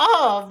Shut nah.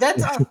 up!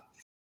 That's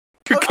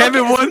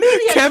Kevin okay, so won. maybe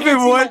I Kevin can't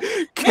see won.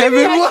 my- Kevin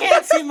Maybe I won.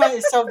 can't see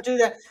myself do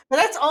that. But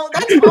that's all.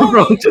 That's Bro,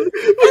 only. just,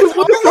 That's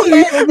what the fuck only are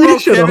you if- telling me to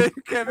shut Kevin, up?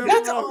 Kevin,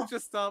 That's bro, all.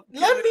 just stop.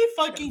 Let Kevin. me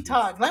fucking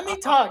talk. Let me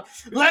talk.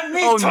 Let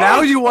me Oh, talk.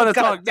 now you want to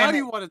God talk. Now damn it.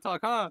 you want to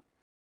talk, huh?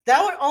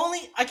 That would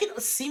only. I can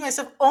see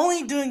myself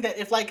only doing that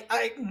if like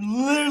I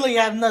literally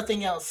have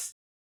nothing else.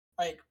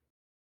 Like,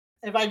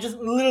 if I just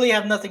literally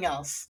have nothing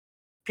else.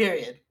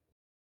 Period.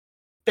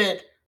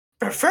 But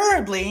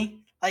preferably,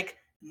 like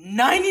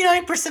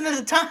 99% of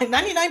the time,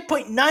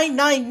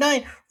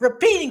 99.999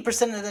 repeating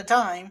percent of the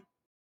time,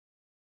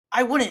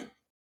 I wouldn't.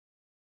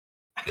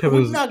 I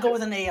would not go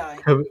with an AI.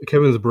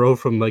 Kevin's bro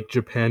from like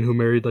Japan who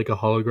married like a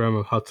hologram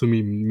of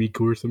Hatsumi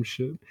Miku or some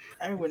shit.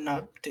 I would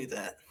not do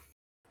that.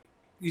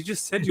 You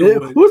just said you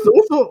would.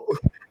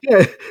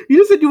 Yeah, you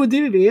just said you would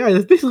date an AI.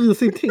 That's basically the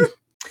same thing.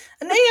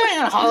 An AI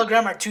and a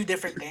hologram are two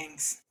different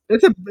things.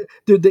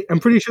 Dude, I'm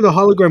pretty sure the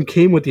hologram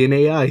came with an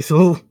AI.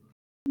 So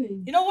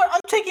You know what?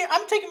 I'm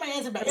taking my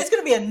answer back. It's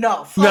gonna be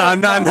enough. Nah.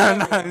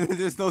 No.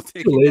 There's no too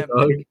taking late, that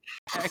dog.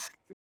 back.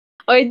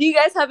 Or do you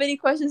guys have any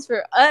questions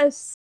for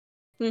us?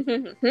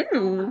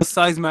 Does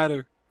size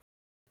matter?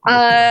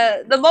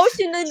 The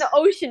motion in the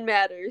ocean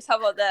matters. How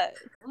about that?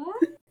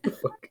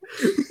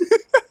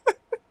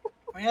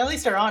 I mean, at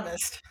least they're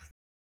honest.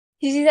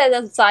 He said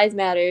that size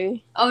matter.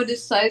 Oh,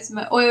 does size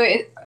matter?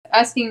 Wait.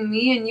 Asking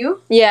me and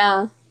you?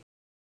 Yeah.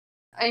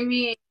 I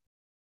mean,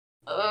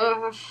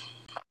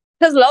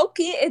 Because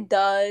low-key, it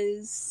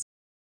does.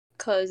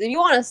 Cause if you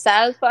want to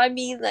satisfy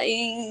me,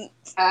 like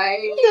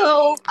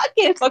I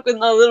can't fuck with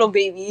no little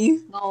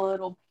baby. No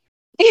little.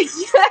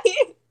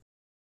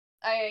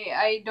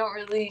 I don't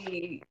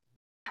really.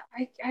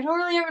 I don't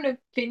really have an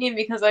opinion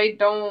because I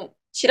don't.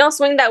 She don't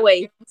swing that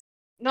way.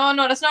 No,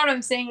 that's not what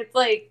I'm saying. It's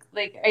like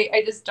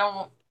I just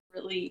don't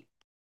really.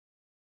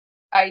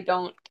 I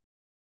don't.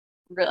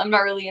 I'm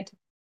not really into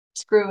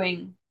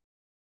screwing.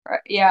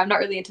 Yeah, I'm not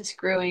really into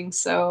screwing,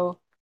 so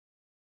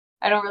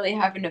I don't really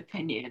have an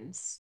opinion.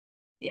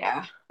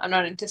 Yeah, I'm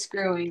not into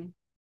screwing.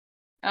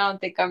 I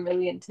don't think I'm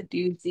really into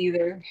dudes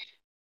either.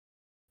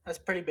 That's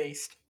pretty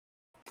based.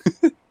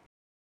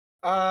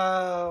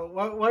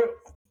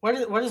 What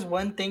is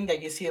one thing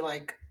that you see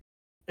like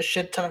a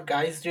shit ton of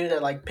guys do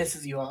that like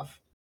pisses you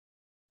off?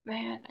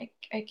 Man, I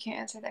can't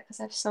answer that because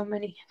I have so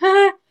many.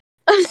 Girl,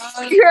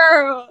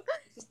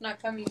 It's just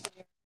not coming to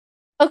me.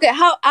 okay.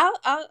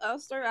 I'll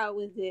start out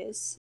with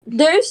this.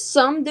 There's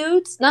some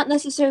dudes, not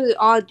necessarily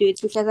all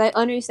dudes, because I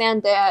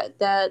understand that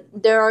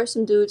there are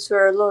some dudes who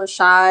are a little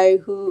shy,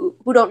 who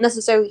don't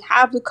necessarily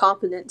have the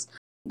confidence.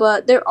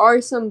 But there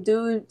are some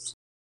dudes,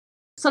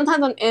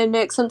 sometimes on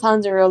internet,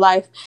 sometimes in real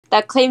life,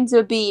 that claim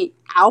to be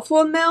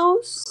alpha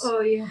males. Oh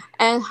yeah.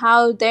 And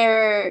how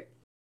they're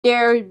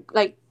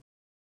like,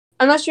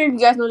 I'm not sure if you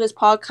guys know this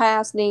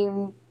podcast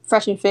named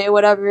Fresh and Fit or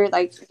whatever.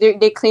 Like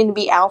they claim to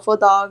be alpha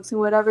dogs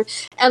and whatever,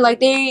 and like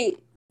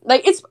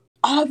it's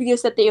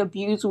obvious that they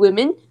abuse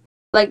women,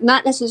 like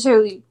not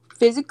necessarily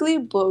physically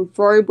but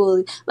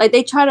verbally. Like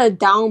they try to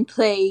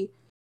downplay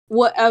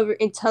whatever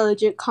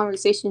intelligent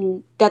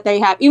conversation that they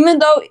have, even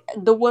though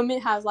the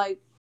woman has like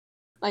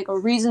a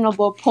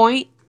reasonable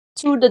point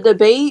to the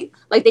debate.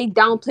 Like they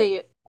downplay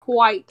it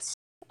quite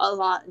a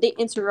lot. They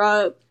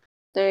interrupt.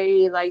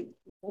 They like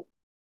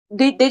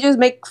they just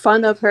make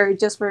fun of her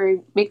just for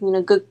making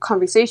a good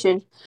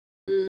conversation.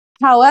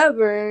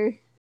 However,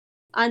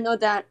 I know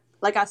that,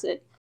 like I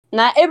said,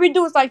 not every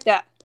dude's like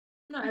that.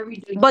 Not every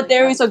dude. But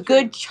there is a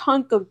good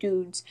chunk of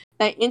dudes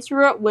that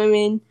interrupt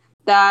women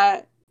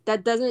that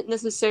doesn't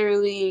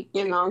necessarily,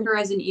 her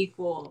as an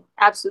equal.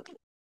 absolutely.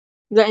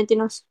 Is there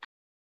anything else?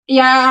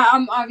 Yeah,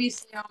 I'm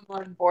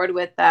on board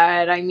with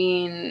that. I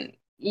mean,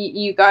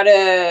 you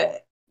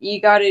gotta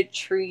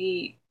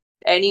treat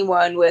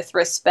anyone with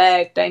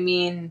respect. I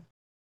mean,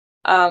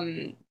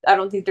 I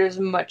don't think there's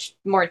much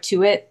more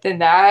to it than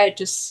that.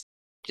 Just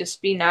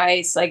be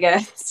nice, I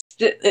guess.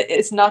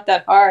 It's not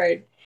that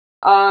hard.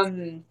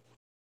 But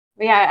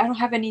yeah, I don't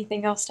have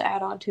anything else to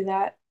add on to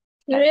that.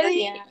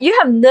 Really? Yeah. You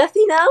have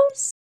nothing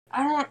else?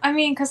 I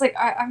mean, cause like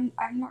I'm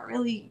not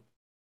really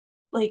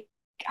like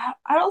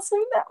I don't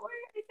swing that way.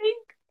 I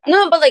think.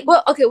 No, but like,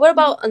 well, okay. What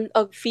about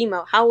a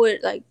female? How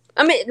would like?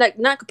 I mean, like,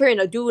 not comparing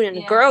a dude and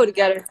a girl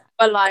together,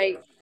 but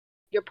like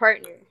your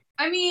partner.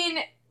 I mean,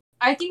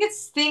 I think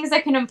it's things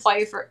that can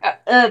apply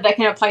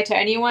to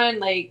anyone.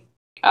 Like,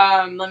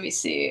 let me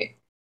see.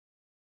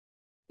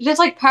 Just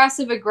like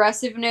passive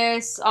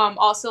aggressiveness.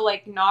 Also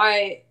like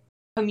not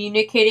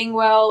communicating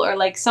well, or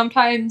like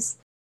sometimes,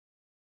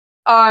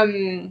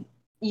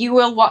 you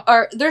will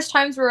or there's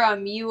times where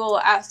you will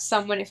ask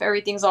someone if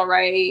everything's all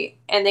right,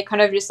 and they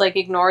kind of just like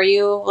ignore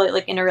you,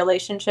 like in a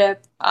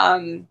relationship.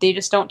 They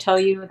just don't tell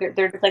you.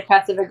 They're just like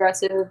passive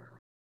aggressive.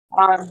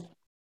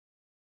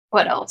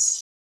 What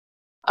else?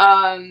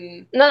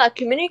 No, like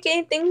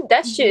communicating thing.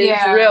 That shit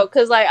is real.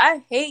 Cause like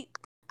I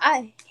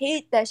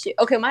hate that shit.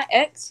 Okay, my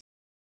ex,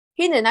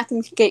 he did not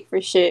communicate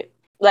for shit.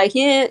 Like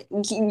y'all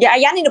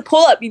need to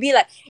pull up. You be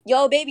like,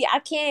 yo, baby, I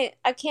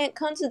can't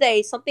come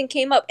today. Something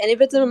came up, and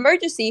if it's an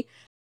emergency,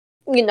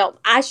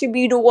 I should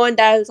be the one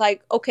that is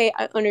like, okay,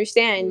 I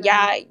understand.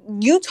 Yeah,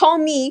 you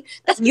told me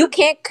that you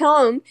can't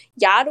come.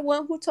 Y'all the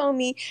one who told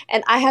me,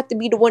 and I have to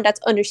be the one that's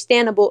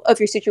understandable of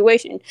your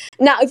situation.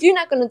 Now, if you're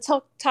not gonna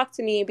talk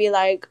to me and be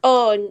like,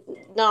 oh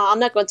no, I'm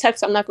not gonna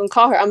text her, I'm not gonna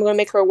call her, I'm gonna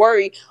make her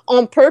worry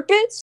on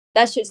purpose,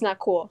 that shit's not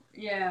cool.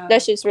 Yeah,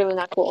 that shit's really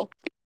not cool.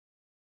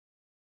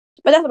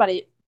 But that's about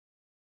it,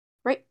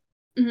 right?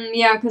 Mm-hmm,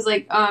 yeah, because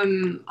like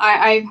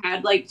I've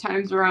had like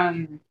times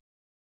where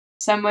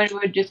someone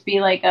would just be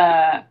like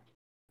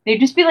they'd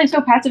just be like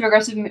so passive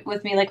aggressive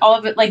with me, like all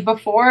of it, like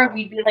before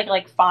we'd be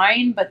like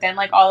fine, but then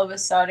like all of a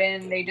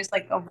sudden they just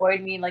like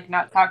avoid me, like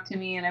not talk to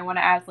me, and I want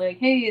to ask like,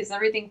 hey, is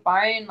everything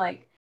fine,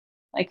 like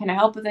can I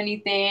help with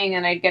anything,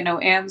 and I'd get no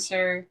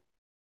answer.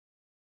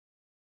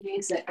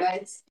 That's it,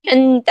 guys.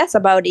 And that's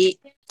about it.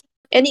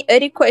 Any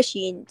other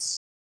questions?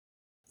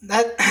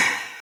 That's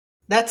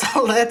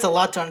a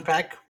lot to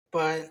unpack,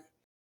 but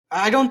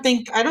I don't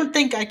think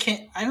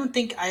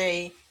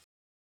I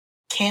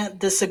can't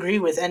disagree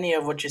with any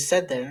of what you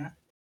said there.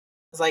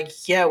 It's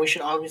like, yeah, we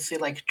should obviously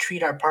like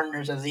treat our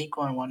partners as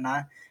equal and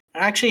whatnot.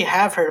 And I actually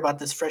have heard about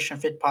this Fresh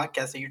and Fit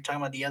podcast that you're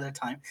talking about the other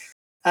time,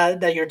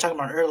 that you were talking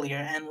about earlier.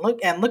 And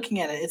looking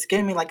at it, it's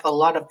giving me like a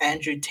lot of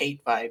Andrew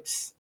Tate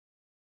vibes,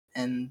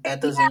 and that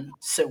doesn't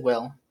sit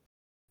well.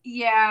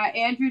 Yeah,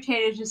 Andrew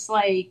Tate is just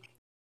like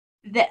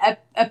I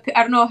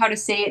don't know how to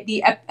say it,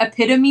 the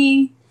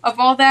epitome of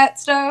all that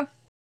stuff.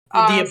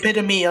 The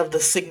epitome of the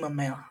Sigma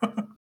male.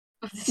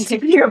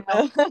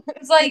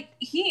 It's like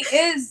he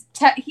is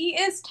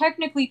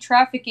technically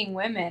trafficking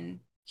women.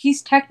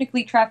 He's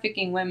technically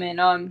trafficking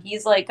women.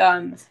 He's like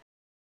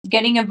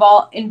getting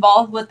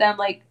involved with them,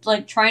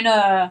 like trying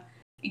to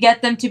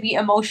get them to be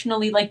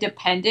emotionally like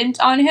dependent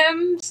on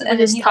him, and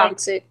then he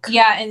toxic.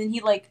 and then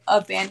he like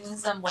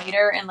abandons them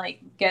later and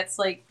like gets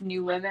like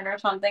new women or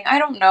something. I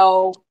don't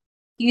know.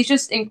 He's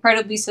just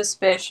incredibly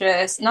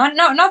suspicious.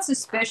 Not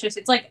suspicious.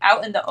 It's like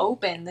out in the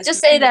open. Just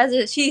say it as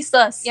it. She's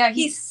sus. Yeah,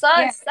 he's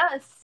sus.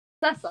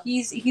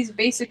 He's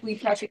basically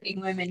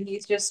trafficking women.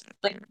 He's just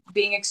like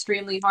being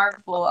extremely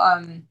harmful.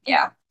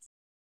 Yeah.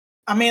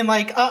 I mean,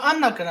 like, I'm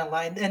not gonna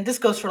lie, and this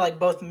goes for like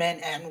both men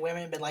and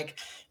women, but like,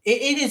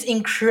 it is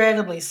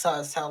incredibly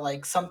sus how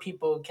like some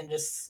people can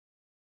just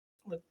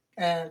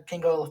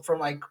can go from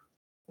like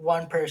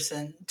one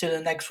person to the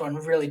next one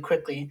really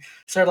quickly.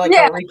 So like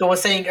how Rico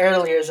was saying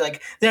earlier, is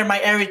like they're my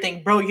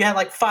everything, bro. You had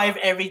like 5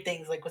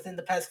 everythings like within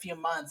the past few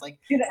months. Like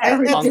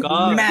that's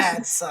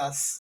mad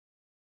sus.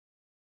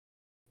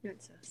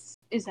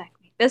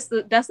 Exactly. That's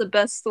the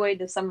best way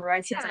to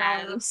summarize his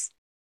analysis.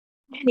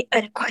 Any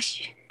other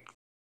question?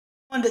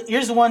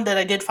 Here's one that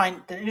I did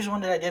find.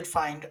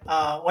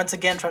 Once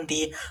again from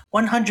the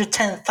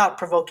 110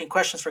 thought-provoking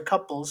questions for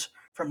couples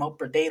from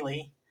Oprah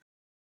Daily.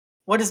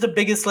 What is the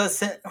biggest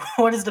lesson?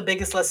 What is the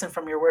biggest lesson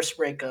from your worst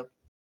breakup?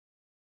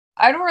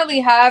 I don't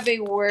really have a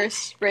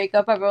worst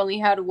breakup. I've only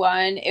had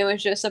one. It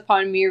was just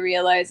upon me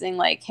realizing,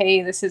 like,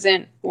 hey, this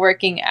isn't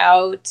working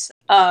out.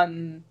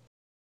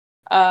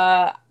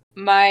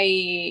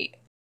 My,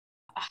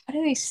 how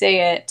do they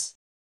say it?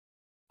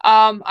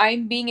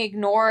 I'm being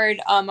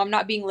ignored. I'm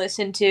not being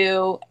listened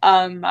to.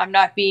 I'm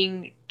not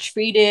being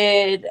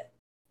treated,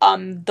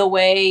 the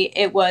way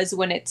it was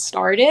when it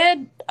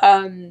started.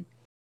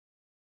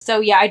 So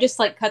yeah, I just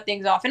like cut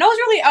things off, and I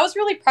was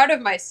really proud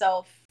of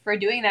myself for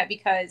doing that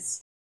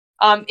because,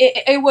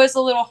 it was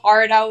a little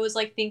hard. I was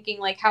like thinking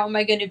like, how am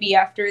I going to be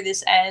after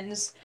this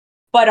ends?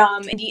 But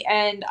in the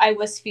end, I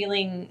was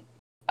feeling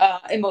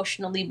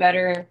emotionally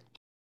better.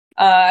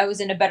 I was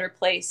in a better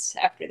place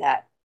after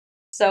that.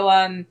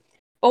 So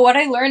but what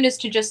I learned is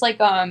to just like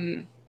I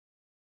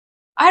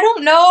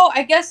don't know.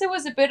 I guess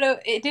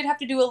it did have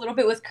to do a little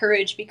bit with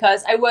courage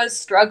because I was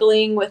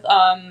struggling with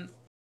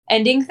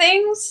ending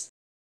things.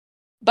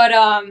 But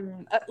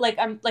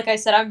like I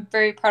said, I'm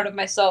very proud of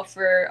myself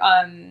for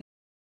how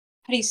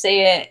do you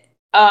say it?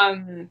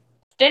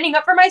 Standing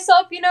up for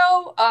myself,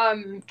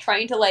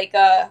 trying to like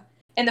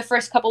in the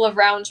first couple of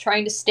rounds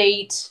trying to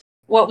state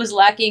what was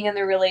lacking in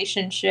the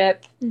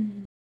relationship.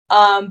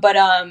 But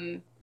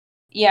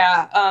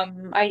yeah,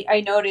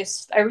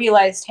 I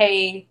realized,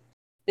 hey,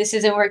 this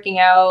isn't working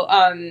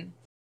out.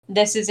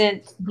 This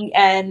isn't the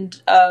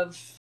end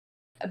of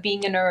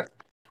being in a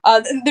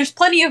there's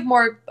plenty of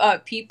more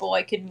people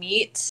I could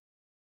meet.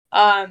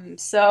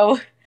 So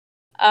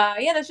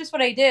yeah, that's just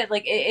what I did.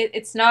 Like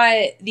it's not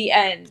the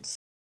end.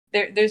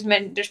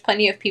 There's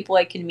plenty of people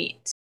I can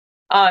meet.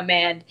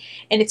 And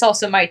it's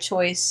also my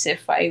choice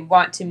if I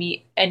want to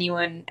meet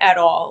anyone at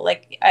all.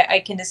 Like I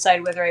can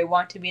decide whether I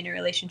want to be in a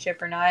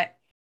relationship or not.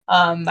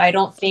 I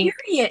don't think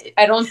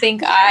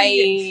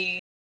I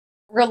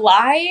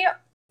rely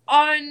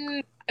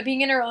on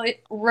being in a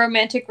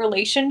romantic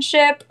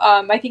relationship.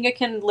 I think I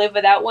can live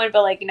without one,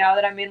 but like now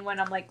that I'm in one,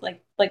 I'm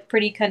like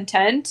pretty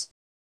content.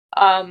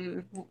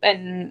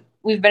 And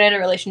we've been in a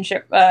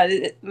relationship,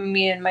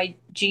 me and my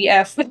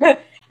GF.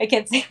 I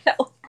can't say that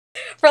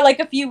for like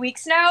a few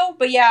weeks now,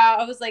 but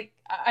yeah,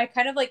 I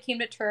kind of like came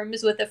to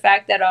terms with the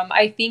fact that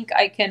I think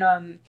I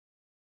can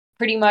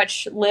pretty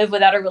much live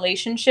without a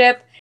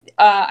relationship.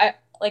 I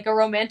like a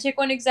romantic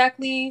one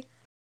exactly.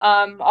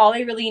 All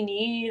I really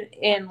need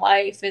in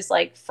life is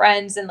like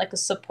friends and like a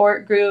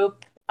support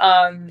group.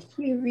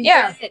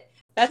 Yeah, that's it.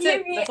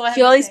 That's all I have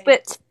She always to say.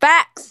 spits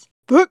facts.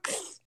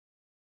 Books.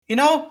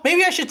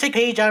 Maybe I should take a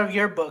page out of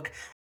your book.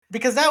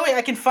 Because that way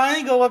I can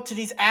finally go up to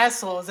these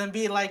assholes and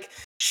be like,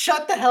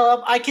 shut the hell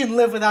up, I can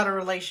live without a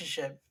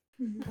relationship.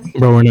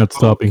 Bro, we're not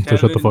stopping, so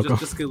shut the fuck Kevin, up.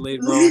 just get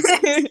laid, bro.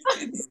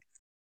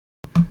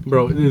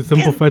 Bro, the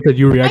simple fact that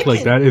you react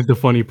like that is the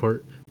funny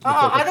part.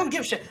 I don't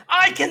give a shit.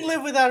 I can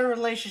live without a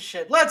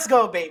relationship. Let's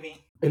go,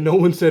 baby. And no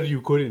one said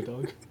you couldn't,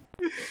 dog.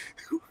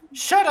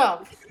 Shut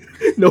up.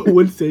 No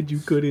one said you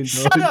couldn't,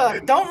 dog. Shut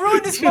up. Don't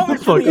ruin this Shut the moment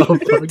for fuck me. up,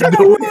 dog. Don't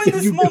No one ruin said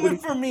this you moment couldn't.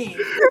 for me.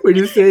 We're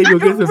just saying go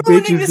get some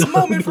ruining bitches. this dog.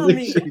 moment for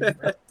me.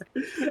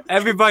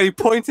 Everybody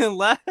point and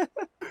laugh.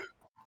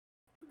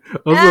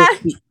 Also,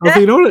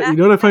 you know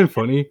what I find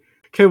funny?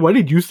 Ken, why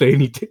did you say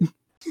anything?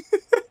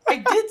 I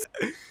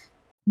did.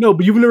 No,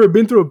 but you've never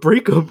been through a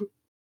breakup.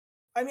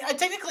 I mean, I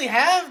technically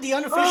have the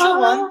unofficial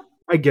one.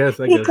 I guess.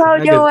 I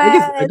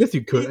guess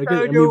you could. He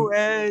told your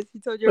ass. He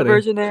told your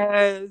virgin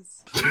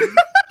ass.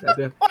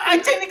 Well, I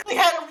technically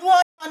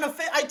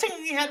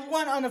had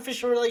one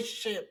unofficial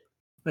relationship.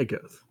 I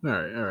guess. All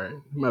right.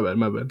 My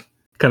bad.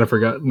 Kind of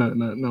forgot.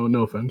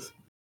 No offense.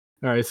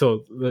 All right,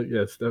 so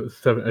yes, that was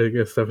I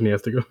guess Stephanie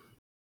has to go.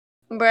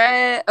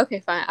 Bruh. Okay,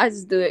 fine. I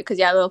just do it because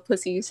y'all little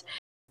pussies.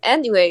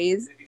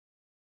 Anyways,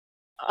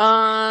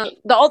 the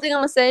only thing I'm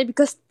gonna say,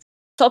 because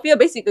Sofia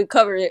basically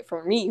covered it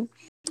for me.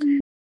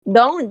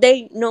 Don't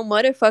date no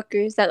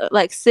motherfuckers that look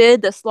like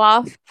Sid the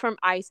Sloth from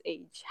Ice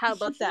Age. How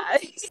about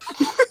that?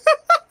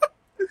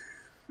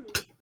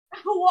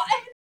 What?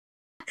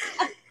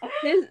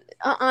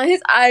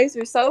 His eyes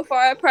were so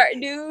far apart,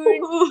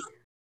 dude.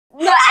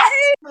 No,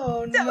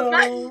 Oh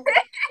no.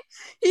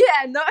 he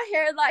had no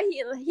hair. Like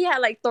he had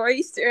like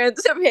 30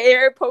 strands of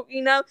hair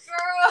poking up.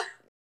 Girl.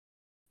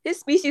 His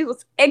species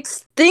was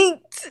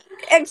extinct.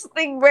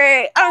 Extinct, bro.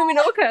 I don't even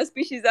know what kind of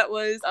species that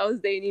was I was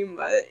dating,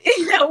 but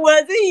that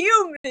wasn't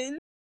human.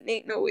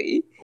 Ain't no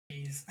way.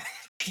 Jeez.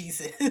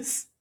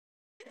 Jesus.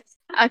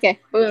 Okay,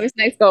 what's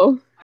next goal?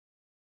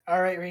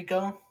 All right,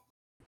 Rico.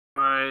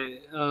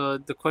 Alright,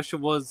 the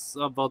question was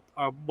about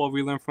what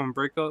we learned from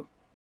breakup.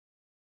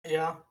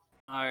 Yeah.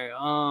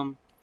 Alright,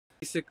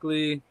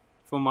 basically,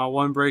 for my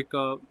one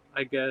breakup,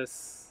 I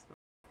guess,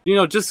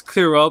 just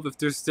clear up if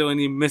there's still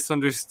any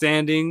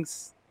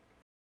misunderstandings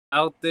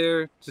out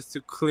there, just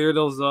to clear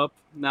those up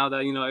now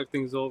that,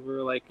 everything's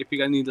over. Like, if you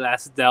got any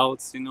last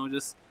doubts,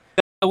 just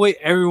that way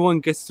everyone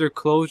gets their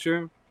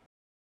closure.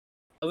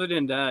 Other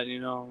than that,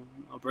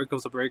 a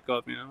breakup's a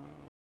breakup,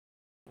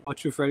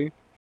 What you, Freddie?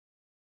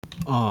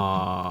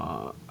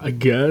 I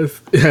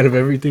guess out of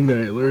everything that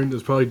I learned,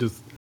 is probably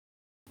just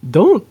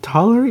don't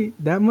tolerate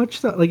that much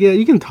stuff. Like, yeah,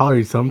 you can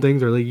tolerate some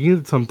things, or like you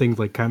can some things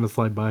like kind of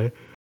slide by,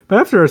 but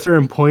after a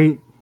certain point,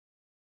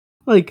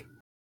 like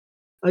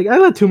I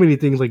let too many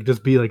things like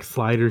just be like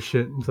slider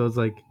shit, and so it's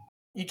like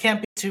You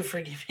can't be too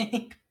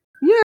forgiving.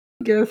 yeah,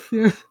 I guess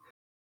yeah,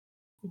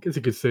 I guess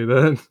you could say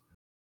that.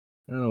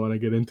 I don't want to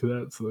get into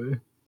that, so yeah.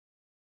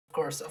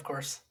 Of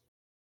course.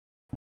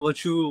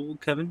 What you,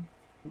 Kevin?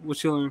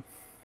 What you learn?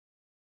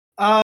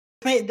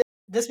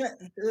 This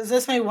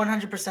may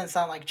 100%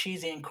 sound like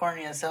cheesy and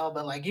corny as hell,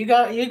 but like you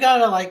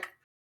gotta like,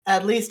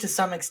 at least to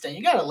some extent,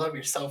 you gotta love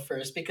yourself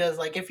first, because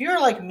like if you're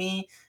like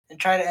me and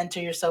try to enter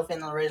yourself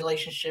in a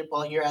relationship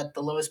while you're at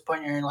the lowest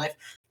point in your life,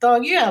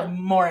 dog, you have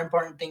more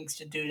important things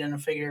to do than to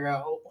figure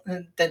out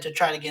than to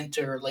try to get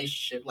into a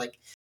relationship. Like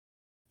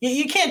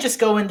you can't just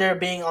go in there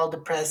being all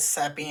depressed,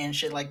 sappy, and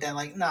shit like that.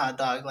 Like, nah,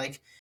 dog. Like,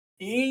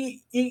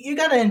 you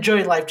gotta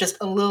enjoy life just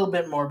a little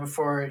bit more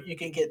before you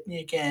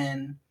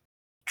can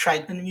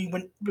try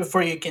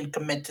before you can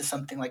commit to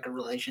something like a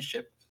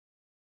relationship.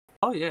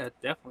 Oh yeah,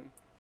 definitely.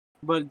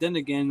 But then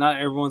again, not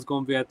everyone's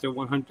gonna be at their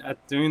 100,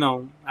 at their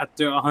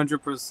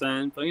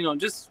 100%. But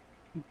just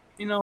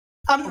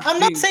I'm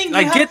not saying you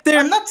like have, get there.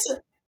 I'm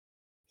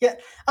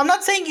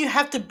not saying you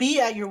have to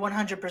be at your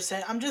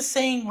 100%. I'm just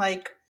saying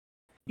like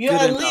you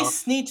Good at enough.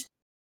 least need,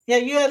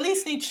 you at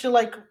least need to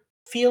like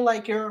feel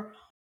like you're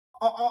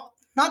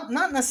not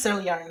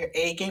necessarily on your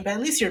A game, but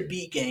at least your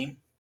B game.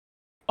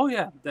 Oh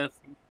yeah,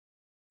 definitely.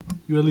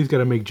 You at least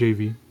gotta make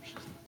JV.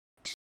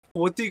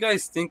 What do you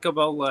guys think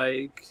about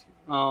like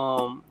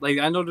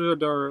I know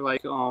there are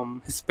like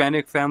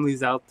Hispanic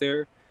families out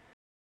there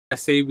that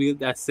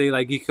say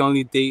like you can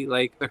only date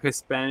like the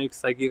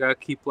Hispanics, like you gotta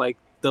keep like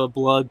the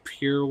blood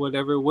pure or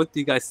whatever. What do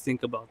you guys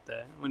think about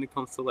that when it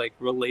comes to like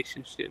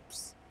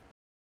relationships?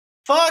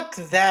 Fuck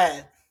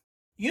that.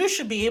 You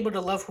should be able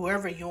to love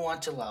whoever you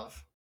want to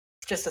love.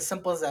 It's just as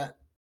simple as that.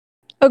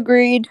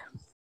 Agreed.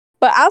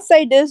 But I'll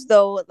say this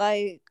though,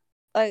 like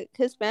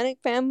Hispanic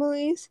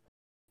families,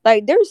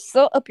 like they're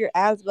so up your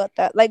ass about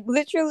that. Like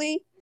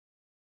literally,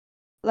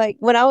 like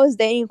when I was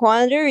dating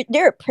Juan,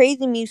 they're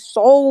praising me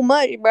so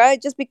much, bro,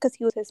 just because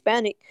he was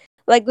Hispanic.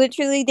 Like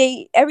literally,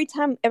 they every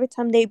time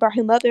they brought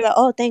him up, they're like,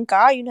 "Oh, thank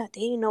God you're not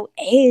dating no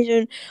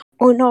Asian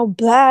or no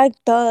black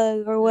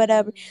thug or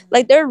whatever."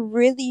 Like they're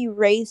really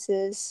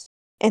racist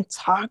and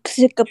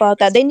toxic about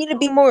that. They need to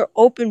be more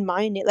open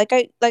minded.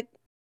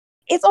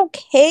 It's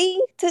okay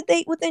to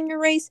date within your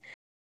race,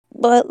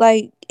 but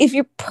like if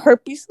you're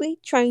purposely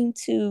trying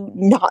to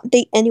not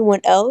date anyone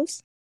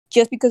else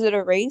just because of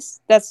their race,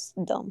 that's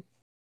dumb.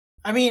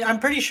 I mean, I'm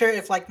pretty sure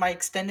if like my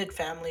extended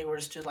family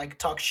was to like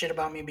talk shit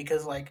about me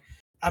because like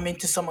I'm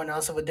into someone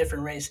else of a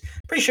different race,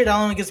 pretty sure that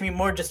only gives me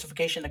more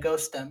justification to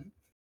ghost them.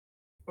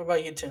 What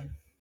about you, Tim?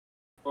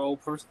 Well,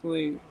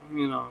 personally,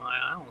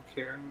 I don't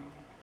care.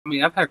 I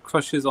mean, I've had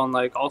crushes on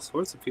like all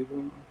sorts of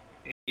people,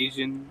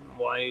 Asian,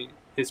 white,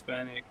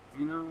 Hispanic,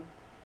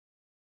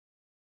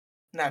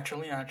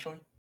 Naturally.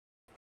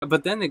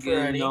 But then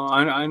again, Freddie.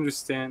 I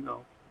understand.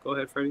 Oh, go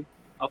ahead, Freddie.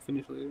 I'll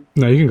finish later.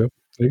 No, you can go.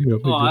 You can go.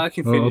 Oh, I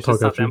can I'll finish. talk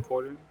It's not after that you.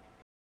 important.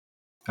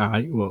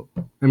 Well,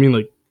 I mean,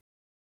 like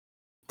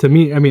to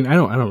me, I mean, I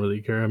don't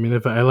really care. I mean,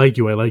 if I like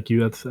you, I like you.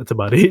 That's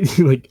about it.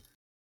 Like,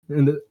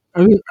 and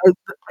I mean,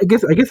 I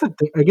guess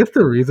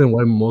the reason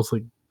why most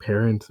like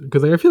parents,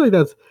 because like, I feel like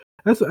that's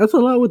a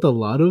lot with a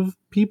lot of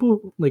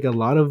people, like a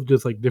lot of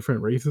just like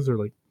different races or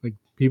like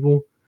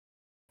people.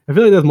 I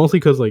feel like that's mostly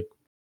because like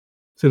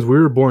since we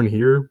were born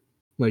here,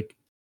 like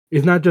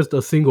it's not just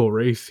a single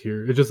race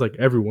here. It's just like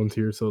everyone's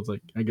here. So it's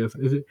like I guess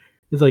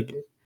it's like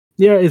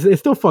yeah, it's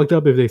still fucked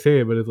up if they say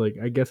it, but it's like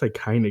I guess I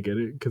kind of get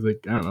it because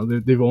like I don't know,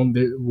 they've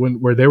only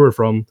where they were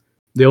from,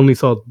 they only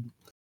saw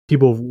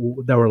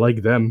people that were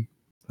like them.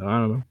 So I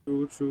don't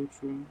know. True.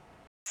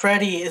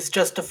 Freddie is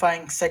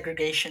justifying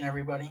segregation,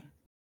 everybody.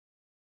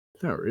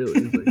 Not really.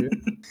 It's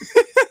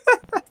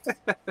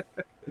like,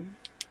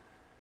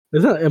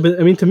 it's not. I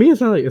mean, to me,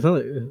 it's not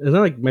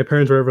like my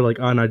parents were ever like,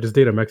 "Oh, no, I just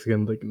date a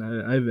Mexican." Like,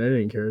 nah, I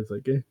didn't care. It's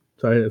like,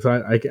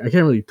 I can't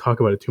really talk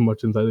about it too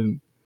much since I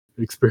didn't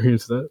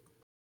experience that.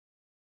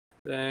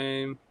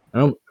 Same. I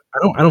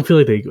don't feel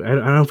like they. I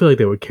don't feel like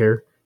they would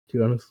care. To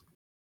be honest,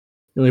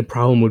 the only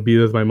problem would be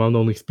that my mom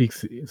only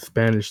speaks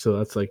Spanish, so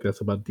that's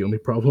about the only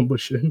problem. But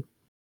shit,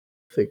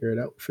 figure it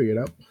out.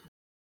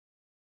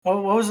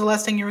 What was the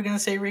last thing you were gonna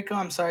say, Rico?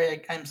 I'm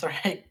sorry. I'm sorry.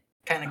 I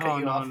kind of cut Oh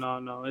you off.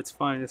 no, it's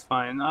fine.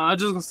 I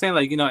just gonna say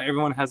like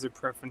everyone has their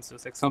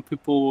preferences. Like some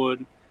people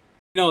would,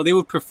 they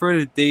would prefer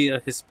to date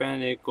a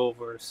Hispanic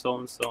over so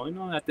and so.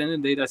 At the end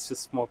of the day, that's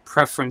just more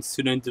preference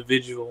to the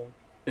individual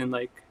than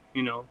like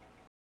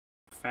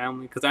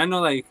family. Because I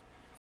know like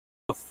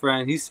a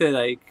friend, he said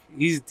like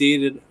he's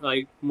dated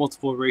like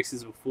multiple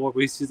races before, but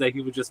he says like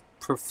he would just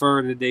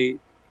prefer to date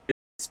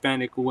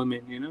Hispanic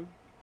women.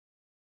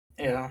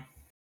 Yeah.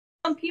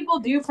 Some people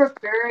do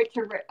prefer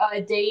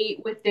to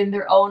date within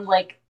their own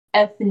like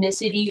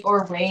ethnicity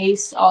or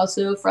race,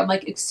 also from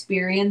like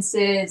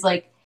experiences.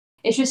 Like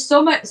it's just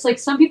so much. Like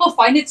some people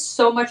find it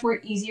so much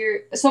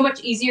easier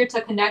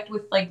to connect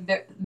with like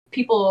the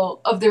people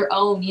of their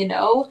own.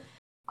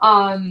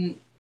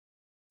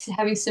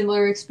 Having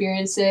similar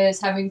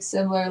experiences, having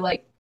similar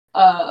like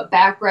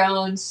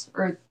backgrounds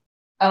or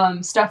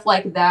stuff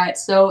like that.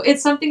 So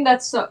it's something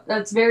that's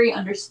very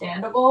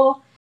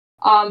understandable.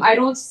 I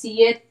don't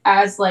see it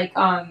as like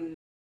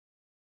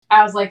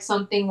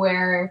something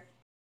where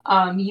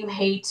you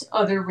hate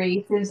other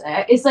races.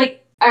 It's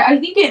like I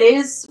think it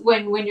is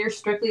when you're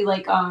strictly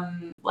like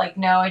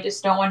no, I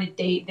just don't want to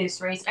date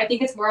this race. I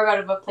think it's more out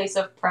of a place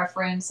of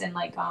preference and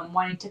like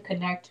wanting to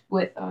connect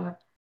with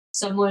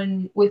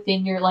someone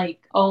within your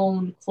like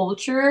own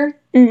culture.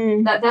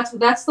 Mm-hmm.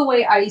 That's the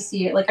way I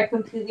see it. Like I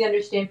completely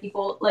understand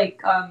people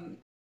like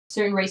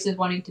certain races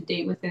wanting to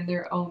date within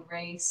their own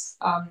race.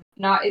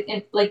 Not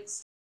in like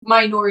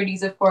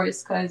minorities, of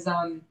course, because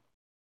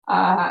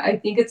I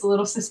think it's a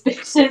little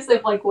suspicious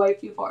if like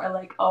white people are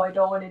like, oh, I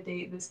don't want to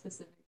date this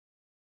specific.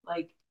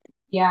 Like,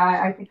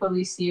 yeah, I can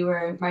totally see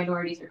where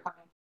minorities are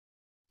coming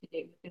to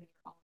date within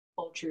their own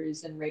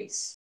cultures and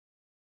race.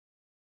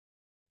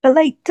 But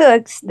like to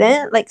an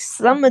extent, like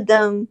some of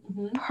them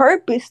Mhm.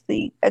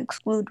 purposely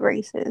exclude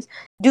races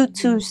due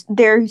to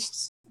their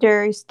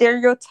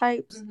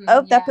stereotypes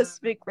of that Yeah.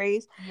 specific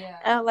race, Yeah.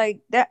 and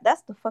like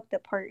that's the fucked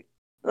up part.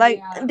 Like,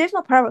 Yeah. there's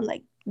no problem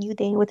like you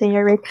dating within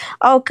your race.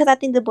 Oh, because I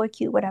think the boy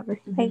cute, whatever.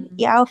 Like,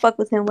 yeah, I'll fuck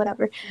with him,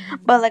 whatever.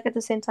 But like at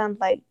the same time,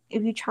 like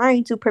if you're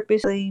trying to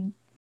purposely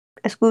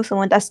exclude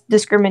someone, that's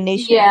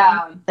discrimination.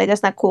 Yeah. Like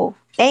that's not cool.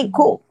 It ain't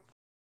cool.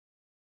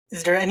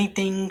 Is there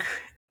anything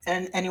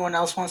anyone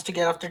else wants to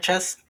get off their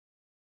chest?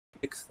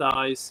 Fix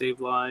thighs, save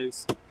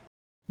lives.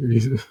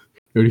 You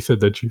already said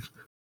that, Chief.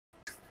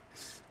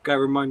 Gotta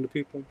remind the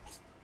people.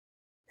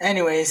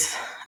 Anyways,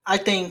 I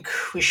think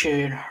we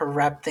should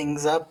wrap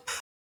things up.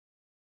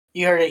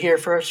 You heard it here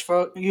first,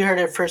 folks. You heard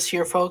it first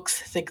here,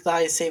 folks. Thick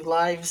thighs save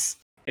lives.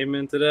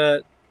 Amen to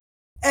that.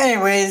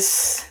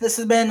 Anyways, this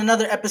has been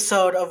another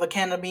episode of a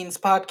Can of Beans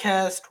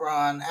podcast. We're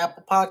on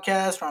Apple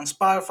Podcasts, we're on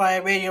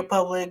Spotify, Radio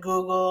Public,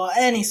 Google,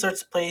 any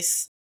sorts of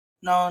place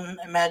known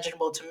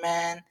imaginable to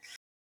man.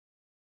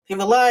 Leave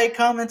a like,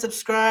 comment,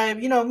 subscribe.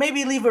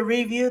 Maybe leave a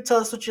review. Tell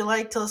us what you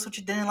like. Tell us what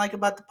you didn't like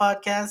about the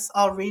podcast.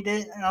 I'll read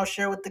it and I'll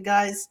share with the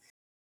guys.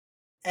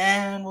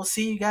 And we'll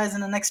see you guys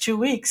in the next 2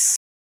 weeks.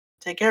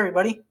 Take care,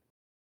 everybody.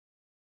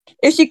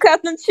 If she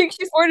clapped them cheeks,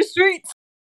 she's for the streets.